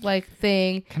this, like,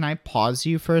 thing." Can I pause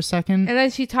you for a second? And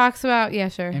then she talks about, yeah,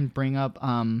 sure. And bring up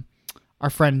our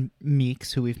friend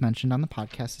Meeks, who we've mentioned on the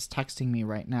podcast, is texting me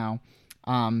right now.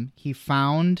 He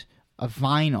found a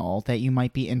vinyl that you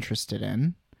might be interested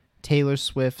in. Taylor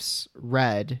Swift's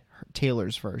Red,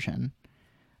 Taylor's version.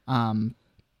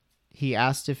 He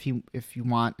asked if you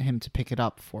want him to pick it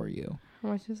up for you. How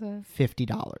much is it?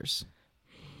 $50.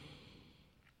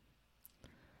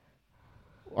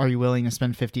 Are you willing to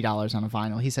spend $50 on a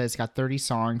vinyl? He said it's got 30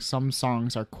 songs. Some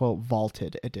songs are, quote,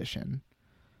 vaulted edition.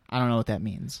 I don't know what that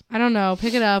means. I don't know.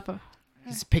 Pick it up.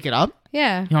 Just pick it up?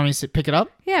 Yeah. You want me to pick it up?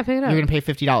 Yeah, pick it up. You're going to pay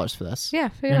 $50 for this? Yeah,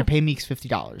 pick it up. You're going to pay Meeks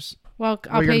 $50. Well,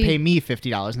 you're going to pay me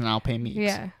 $50 and then I'll pay Meeks.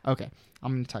 Yeah. Okay.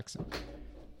 I'm going to text him.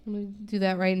 I'm going to do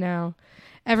that right now.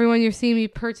 Everyone, you're seeing me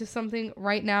purchase something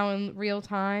right now in real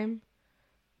time.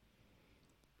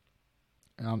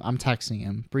 I'm texting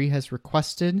him. Brie has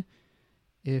requested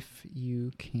if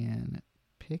you can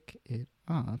pick it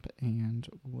up and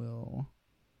will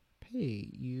pay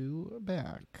you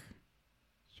back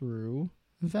through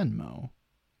Venmo.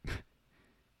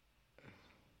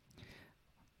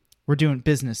 We're doing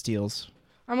business deals.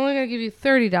 I'm only going to give you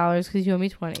 $30 because you owe me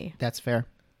 $20. That's fair.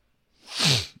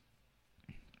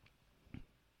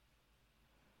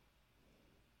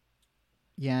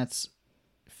 Yeah, it's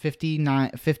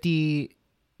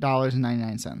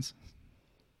 $50.99.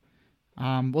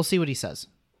 We'll see what he says.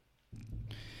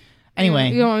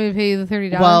 Anyway, you don't want me to pay you the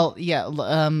 $30? Well, yeah.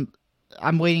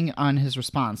 I'm waiting on his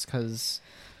response because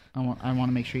I want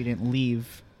to make sure he didn't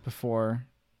leave before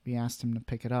we asked him to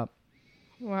pick it up.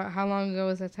 How long ago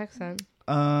was that text sent?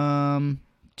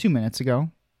 2 minutes ago.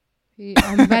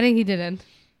 I'm betting he didn't.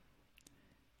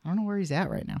 I don't know where he's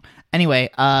at right now. Anyway,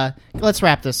 let's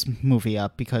wrap this movie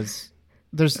up because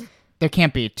there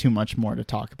can't be too much more to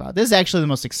talk about. This is actually the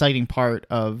most exciting part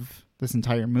of this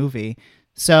entire movie.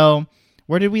 So,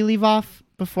 where did we leave off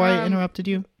before I interrupted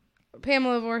you?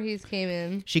 Pamela Voorhees came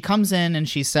in. She comes in and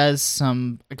she says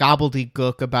some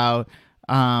gobbledygook about,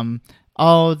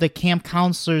 the camp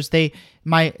counselors, the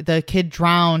kid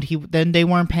drowned. Then they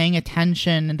weren't paying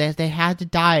attention and they had to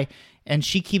die. And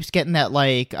she keeps getting that,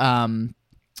 like,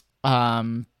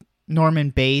 Norman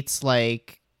Bates,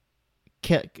 like,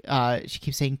 she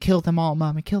keeps saying, "Kill them all,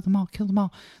 Mama, kill them all, kill them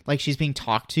all." Like she's being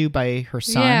talked to by her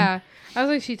son. Yeah. I was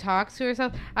like, she talks to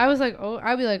herself. I was like,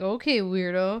 I'd be like, okay,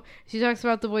 weirdo. She talks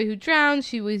about the boy who drowned.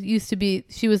 She was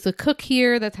the cook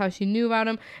here. That's how she knew about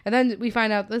him. And then we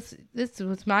find out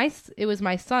it was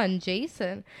my son,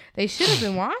 Jason. They should have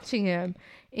been watching him.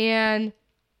 And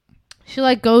she,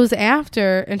 like, goes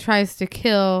after and tries to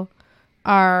kill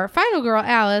our final girl,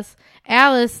 Alice.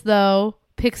 Alice, though,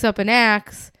 picks up an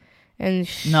axe and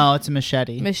no, it's a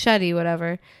machete,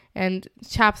 whatever, and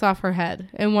chops off her head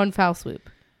in one foul swoop.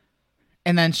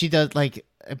 And then she does, like,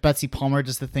 Betsy Palmer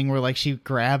does the thing where like she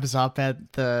grabs up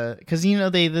at the, because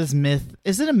this myth,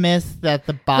 is it a myth that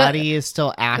the body is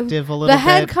still active a little bit? The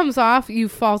head comes off, you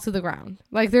fall to the ground.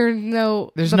 Like there's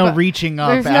no reaching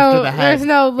up after the head. There's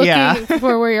no looking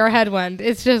for where your head went.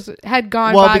 It's just head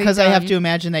gone. Well, body because done. I have to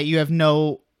imagine that you have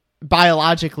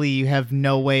biologically you have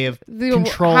no way of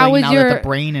controlling now that the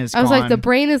brain is gone. I was like, the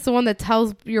brain is the one that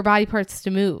tells your body parts to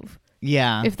move.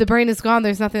 Yeah. If the brain is gone,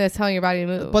 there's nothing that's telling your body to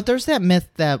move. But there's that myth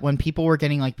that when people were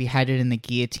getting like beheaded in the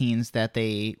guillotines, that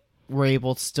they were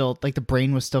able to still, like the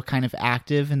brain was still kind of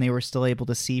active and they were still able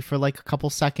to see for like a couple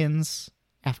seconds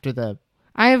after the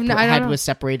head was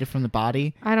separated from the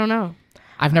body. I don't know.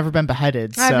 I've never been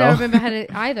beheaded. I've never been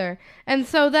beheaded either. And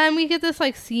so then we get this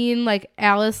like scene, like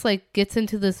Alice like gets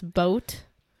into this boat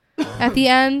at the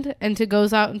end and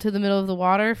goes out into the middle of the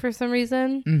water for some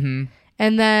reason. Mm-hmm.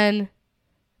 And then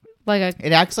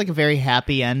it acts like a very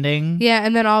happy ending. Yeah,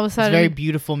 and then all of a sudden, very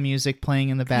beautiful music playing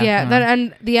in the background. Yeah,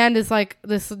 then the end is like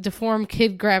this deformed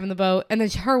kid grabbing the boat, and then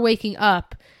her waking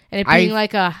up, and it being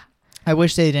I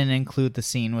wish they didn't include the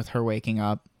scene with her waking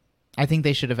up. I think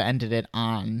they should have ended it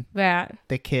on that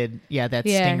the kid. Yeah, that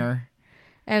stinger.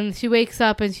 And she wakes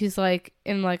up and she's like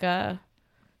in like a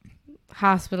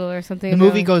hospital or something. The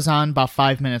movie goes on about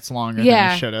 5 minutes longer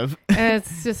than it should have. And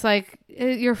it's just like,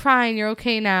 you're fine, you're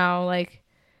okay now, like.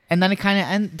 And then it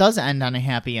kind of does end on a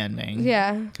happy ending.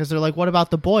 Yeah. Because they're like, what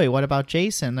about the boy? What about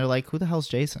Jason? They're like, who the hell's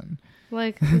Jason?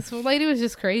 Like, this lady was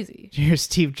just crazy. Here's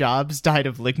Steve Jobs died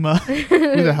of ligma.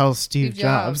 Who the hell's Steve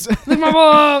Jobs? Ligma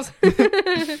balls!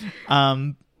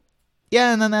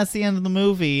 Yeah, and then that's the end of the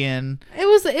movie. And it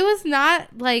was not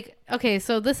like, okay,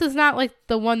 so this is not like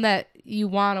the one that you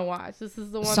want to watch. This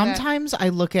is the one sometimes I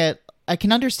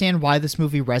can understand why this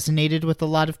movie resonated with a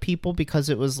lot of people, because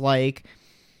it was like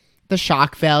the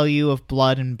shock value of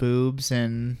blood and boobs,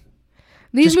 and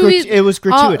these movies, it was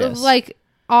gratuitous.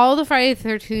 All the Friday the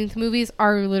 13th movies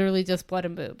are literally just blood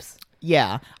and boobs.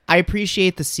 Yeah, I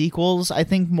appreciate the sequels, I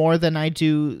think, more than I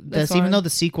do this, even though the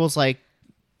sequels like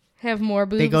have more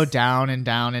boobs. They go down and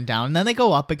down and down, and then they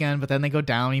go up again, but then they go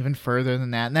down even further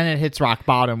than that, and then it hits rock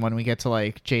bottom when we get to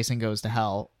like Jason Goes to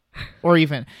Hell, or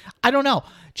even, I don't know,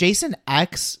 Jason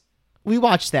X. We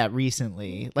watched that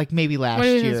recently, like maybe last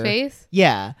year. His face?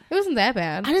 Yeah. It wasn't that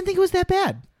bad. I didn't think it was that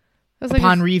bad.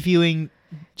 Upon reviewing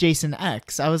Jason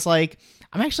X, I was like,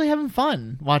 I'm actually having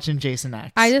fun watching Jason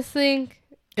X. I just think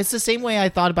it's the same way I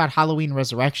thought about Halloween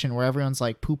Resurrection, where everyone's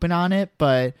like pooping on it,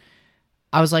 but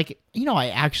I was like, I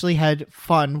actually had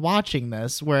fun watching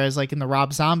this, whereas like in the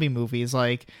Rob Zombie movies,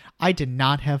 like I did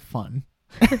not have fun.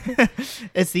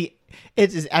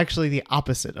 It is actually the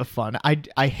opposite of fun.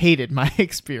 I hated my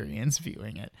experience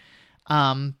viewing it.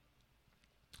 I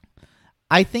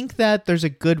think that there's a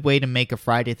good way to make a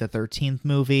Friday the 13th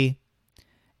movie,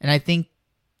 and I think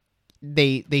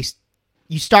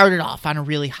you started off on a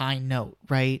really high note,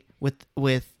 right?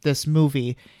 With this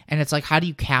movie, and it's like, how do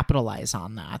you capitalize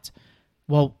on that?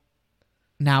 Well,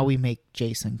 now we make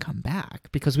Jason come back,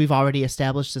 because we've already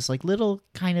established this like little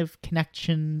kind of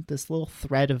connection, this little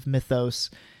thread of mythos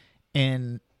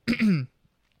in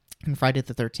Friday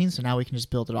the 13th. So now we can just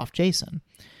build it off Jason.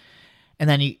 And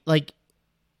then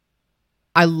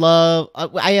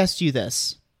I asked you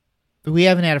this. We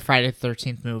haven't had a Friday the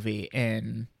 13th movie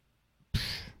in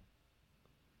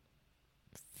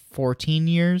 14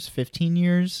 years, 15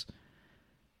 years.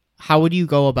 How would you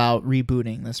go about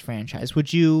rebooting this franchise?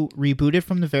 Would you reboot it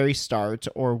from the very start,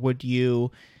 or would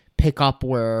you pick up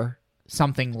where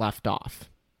something left off?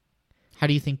 How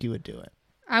do you think you would do it?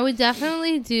 I would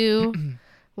definitely do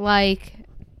like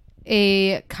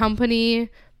a company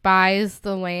buys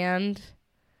the land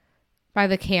by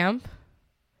the camp.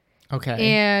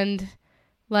 Okay. And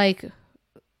like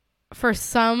for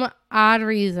some odd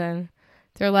reason,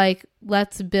 they're like,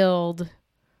 let's build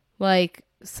like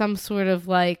some sort of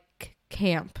like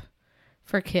camp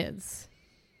for kids.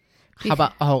 How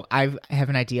about, I have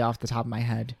an idea off the top of my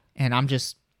head, and I'm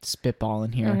just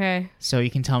spitballing here. Okay. So you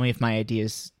can tell me if my idea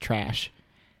is trash.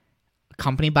 A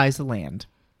company buys the land,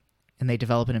 and they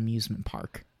develop an amusement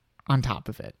park on top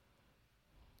of it.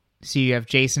 So you have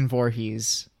Jason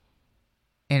Voorhees,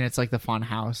 and it's like the fun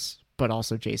house, but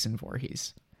also Jason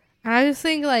Voorhees. I just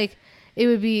think like it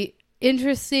would be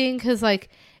interesting because like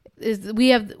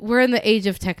we're in the age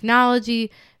of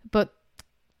technology, but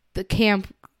the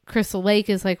camp Crystal Lake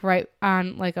is like right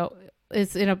on like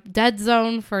it's in a dead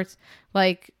zone for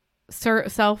like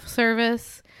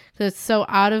self-service because it's so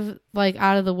out of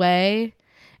the way.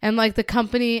 And like the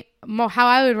company, how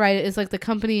I would write it is like the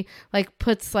company like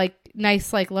puts like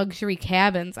nice like luxury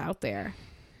cabins out there.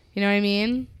 You know what I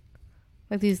mean?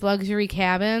 Like these luxury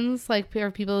cabins like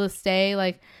for people to stay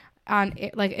like on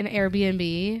like an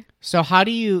Airbnb. So how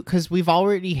do you, because we've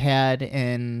already had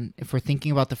if we're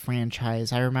thinking about the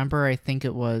franchise, I think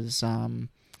it was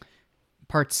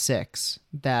part 6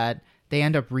 that they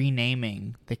end up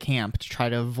renaming the camp to try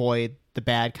to avoid the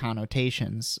bad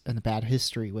connotations and the bad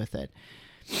history with it.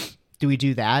 Do we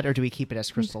do that, or do we keep it as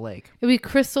Crystal Lake? It'd be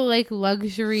Crystal Lake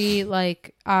luxury,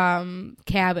 like,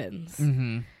 cabins.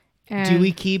 Mm-hmm. Do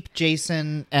we keep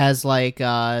Jason as like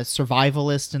a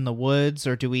survivalist in the woods,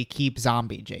 or do we keep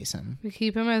zombie Jason? We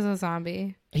keep him as a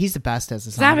zombie. He's the best as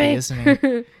a zombie, isn't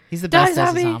he? He's the best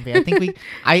as a zombie. I think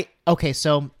okay,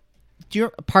 so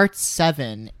part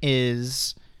 7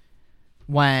 is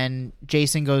when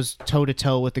Jason goes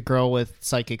toe-to-toe with the girl with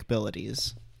psychic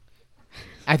abilities.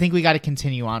 I think we got to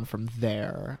continue on from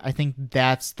there. I think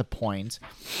that's the point.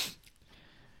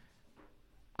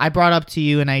 I brought up to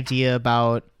you an idea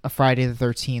about a Friday the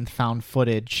 13th found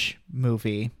footage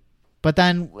movie. But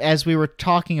then as we were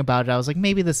talking about it, I was like,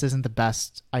 maybe this isn't the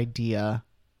best idea.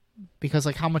 Because,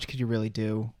 like, how much could you really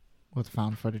do with a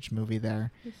found footage movie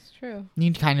there? It's true.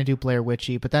 You kind of do Blair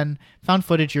Witchy, but then found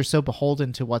footage, you're so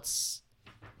beholden to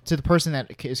to the person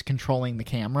that is controlling the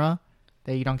camera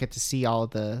that you don't get to see all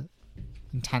of the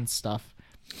intense stuff.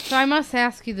 So I must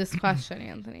ask you this question,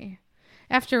 Anthony.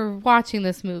 After watching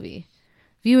this movie,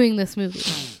 viewing this movie,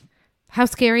 how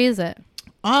scary is it?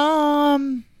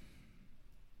 Am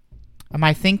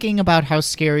I thinking about how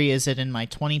scary is it in my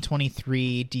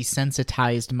 2023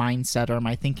 desensitized mindset, or am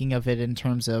I thinking of it in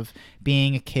terms of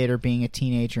being a kid or being a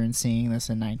teenager and seeing this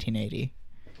in 1980?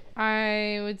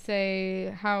 I would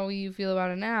say how you feel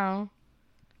about it now.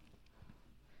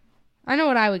 I know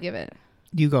what I would give it.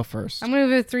 You go first. I'm going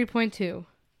to give it 3.2.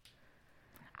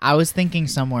 I was thinking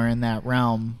somewhere in that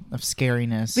realm of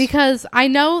scariness. Because I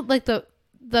know, like, the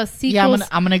sequels... Yeah,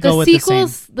 I'm gonna go with the same.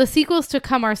 The sequels to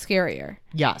come are scarier.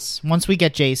 Yes. Once we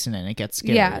get Jason in, it gets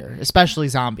scarier. Yeah. Especially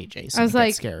zombie Jason. I was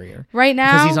like, scarier. Right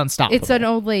now, because he's unstoppable. It's an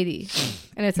old lady.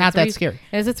 And it's not that scary.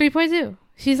 And it's a 3.2.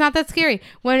 She's not that scary.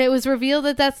 When it was revealed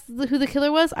that that's who the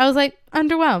killer was, I was, like,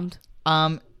 underwhelmed.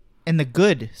 In the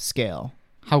good scale,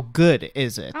 how good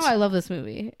is it? Oh, I love this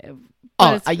movie.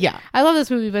 Yeah. I love this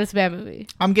movie, but it's a bad movie.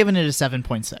 I'm giving it a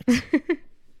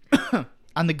 7.6.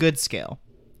 On the good scale.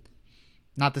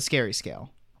 Not the scary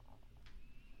scale.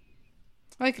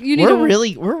 Like, you need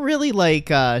we're really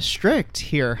like strict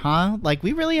here, huh? Like,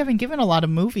 we really haven't given a lot of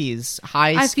movies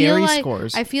high scary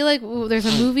scores. I feel like there's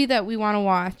a movie that we want to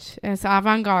watch, and it's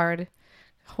avant-garde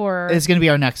horror. It's going to be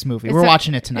our next movie. We're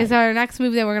watching it tonight. It's our next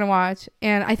movie that we're going to watch,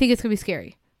 and I think it's going to be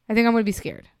scary. I think I'm going to be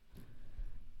scared.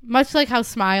 Much like how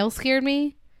Smile scared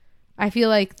me, I feel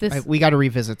like this... we got to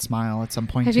revisit Smile at some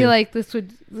point, I feel like this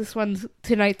one's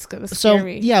tonight's going to scare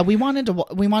me. Yeah, we wanted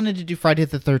to do Friday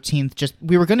the 13th.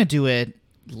 We were going to do it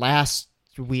last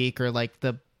week, or like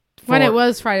when it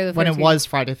was Friday the 13th. When it was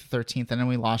Friday the 13th, and then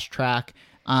we lost track.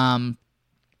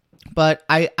 But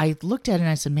I looked at it and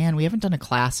I said, man, we haven't done a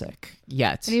classic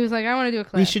yet. And he was like, I want to do a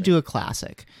classic. We should do a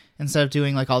classic instead of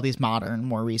doing like all these modern,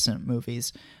 more recent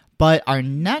movies. But our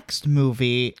next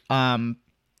movie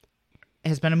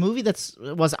has been a movie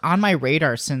was on my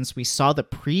radar since we saw the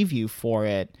preview for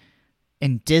it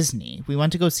in Disney. We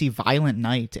went to go see Violent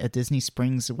Night at Disney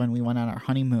Springs when we went on our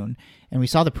honeymoon, and we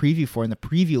saw the preview for it, and the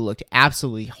preview looked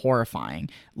absolutely horrifying.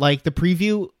 Like, the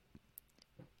preview,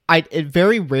 it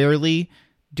very rarely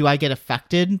do I get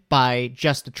affected by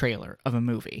just a trailer of a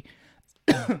movie.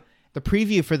 The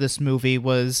preview for this movie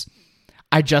was,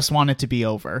 I just want it to be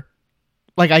over.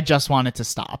 Like, I just want it to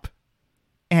stop.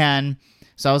 And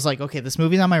so I was like, okay, this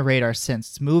movie's on my radar since.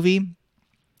 It's a movie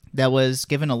that was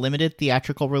given a limited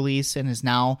theatrical release and is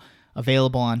now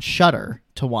available on Shudder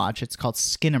to watch. It's called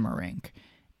Skinamarink.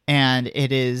 And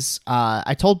it is,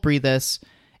 I told Brie this,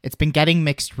 it's been getting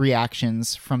mixed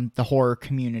reactions from the horror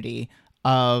community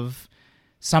of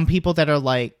some people that are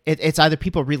like, it's either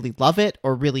people really love it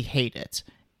or really hate it.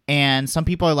 And some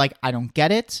people are like, I don't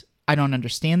get it. I don't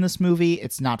understand this movie.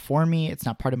 It's not for me. It's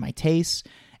not part of my taste.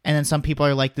 And then some people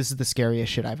are like, this is the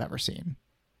scariest shit I've ever seen.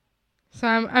 So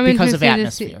I'm because interested of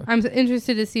atmosphere. I'm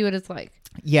interested to see what it's like.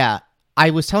 Yeah.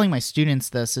 I was telling my students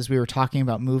this as we were talking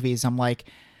about movies. I'm like,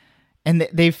 and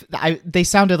they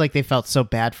sounded like they felt so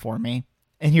bad for me.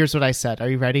 And here's what I said. Are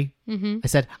you ready? Mm-hmm. I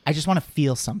said, I just want to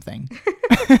feel something.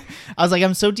 I was like,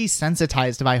 I'm so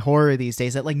desensitized by horror these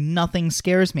days that like nothing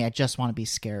scares me. I just want to be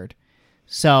scared.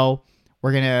 So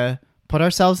we're going to put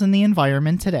ourselves in the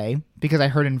environment today, because I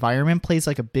heard environment plays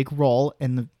like a big role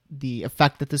in the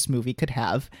effect that this movie could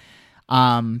have.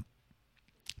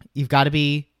 You've got to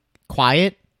be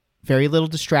quiet, very little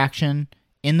distraction,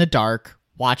 in the dark,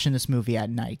 watching this movie at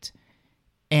night.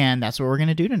 And that's what we're going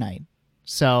to do tonight.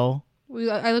 So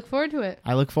I look forward to it.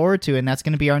 I look forward to it, and that's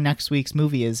going to be our next week's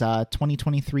movie is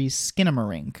 2023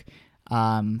 Skinamarink,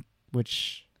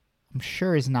 which I'm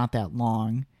sure is not that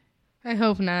long. I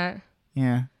hope not.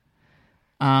 Yeah.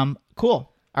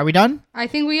 Cool. Are we done? I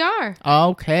think we are.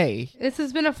 Okay. This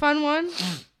has been a fun one.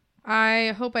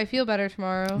 I hope I feel better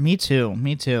tomorrow. Me too.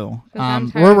 I'm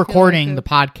tired, We're I feel recording like the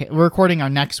podcast. We're recording our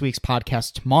next week's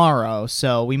podcast tomorrow,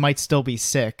 so we might still be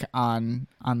sick on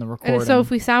the recording. And so if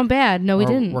we sound bad, no, we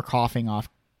didn't. We're coughing off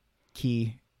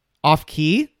key. Off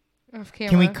key? Off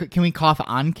camera. Can we cough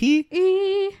on key?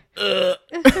 Oh,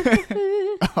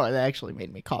 Oh, that actually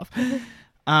made me cough.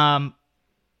 All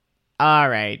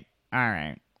right.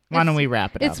 Why don't we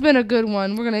wrap it up? It's been a good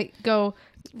one. We're gonna go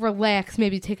relax,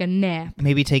 maybe take a nap.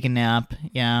 Maybe take a nap.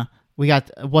 Yeah. We got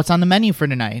what's on the menu for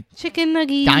tonight? Chicken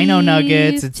nuggies. Dino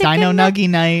nuggets. It's Dino Nuggie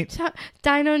night.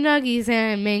 Dino nuggies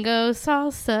and mango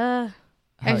salsa.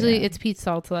 Actually, yeah. it's peach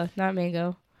salsa, not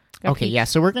mango. Got Okay, peach. yeah.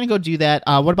 So we're gonna go do that.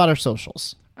 What about our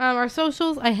socials? Our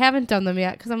socials, I haven't done them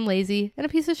yet because I'm lazy and a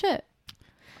piece of shit.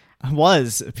 I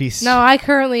was a piece. No, I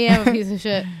currently am a piece of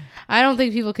shit. I don't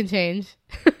think people can change.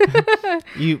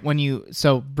 Brie,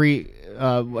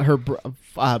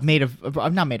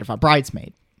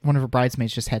 bridesmaid. One of her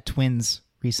bridesmaids just had twins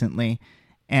recently,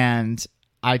 and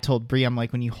I told Brie, I'm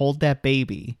like, when you hold that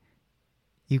baby,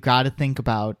 you got to think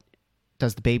about,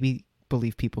 does the baby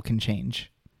believe people can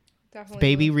change? Definitely. The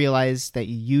baby realized that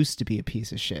you used to be a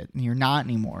piece of shit, and you're not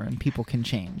anymore, and people can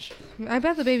change. I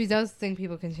bet the baby does think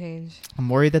people can change. I'm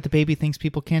worried that the baby thinks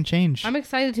people can't change. I'm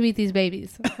excited to meet these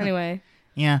babies. Anyway.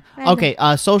 Yeah. Okay.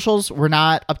 Socials, we're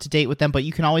not up to date with them, but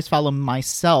you can always follow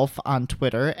myself on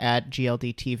Twitter at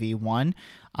GLDTV1.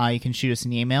 You can shoot us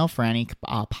an email for any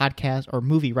podcast or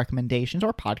movie recommendations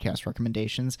or podcast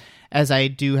recommendations, as I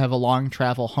do have a long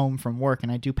travel home from work, and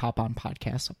I do pop on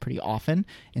podcasts pretty often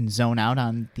and zone out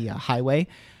on the highway.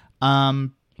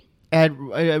 At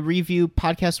review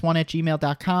podcast1 at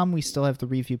gmail.com. We still have the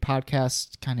review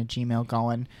podcast kind of Gmail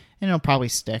going, and it'll probably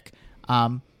stick.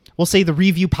 We'll say the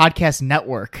Review Podcast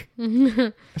Network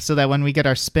so that when we get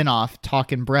our spinoff,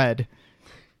 Talkin' Bread.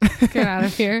 Get out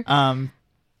of here.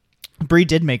 Brie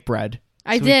did make bread.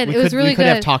 I did. It was really we could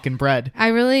good. have Talkin' Bread.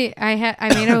 I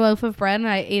made a loaf of bread and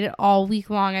I ate it all week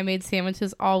long. I made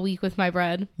sandwiches all week with my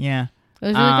bread. Yeah. It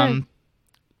was really good.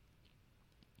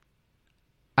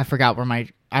 I forgot where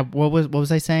what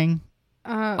was I saying?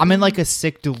 I'm in like a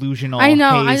sick delusional I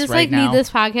know. haze I just right now. need this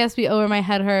podcast to be over. My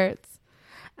head hurts.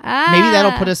 Maybe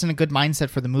that'll put us in a good mindset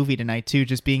for the movie tonight too,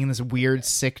 just being in this weird,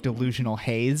 sick, delusional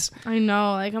haze. I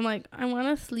know. I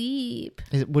want to sleep.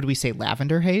 Would we say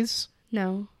lavender haze?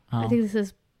 No. Oh. I think this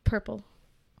is purple.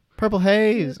 Purple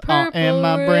haze in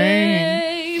my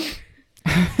brain.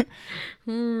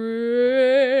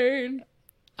 Rain.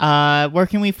 Where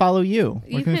can we follow you?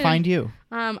 Where can we find you?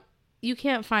 You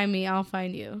can't find me. I'll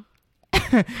find you.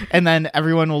 And then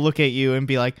everyone will look at you and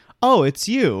be like, "Oh, it's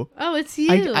you. Oh, it's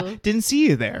you. I didn't see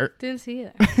you there." Didn't see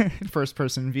you there. First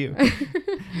person view.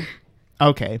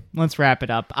 Okay, let's wrap it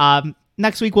up.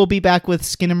 Next week we'll be back with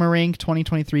Skinamarink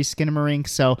 2023 Skinamarink.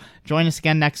 So join us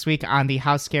again next week on the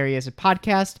How Scary Is It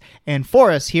podcast, and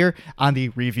for us here on the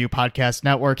Review Podcast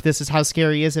Network. This is How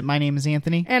Scary Is It. My name is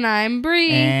Anthony, and I'm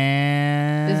Brie.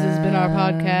 And this has been our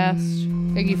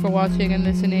podcast. Thank you for watching and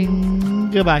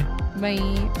listening. Goodbye.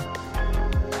 Bye.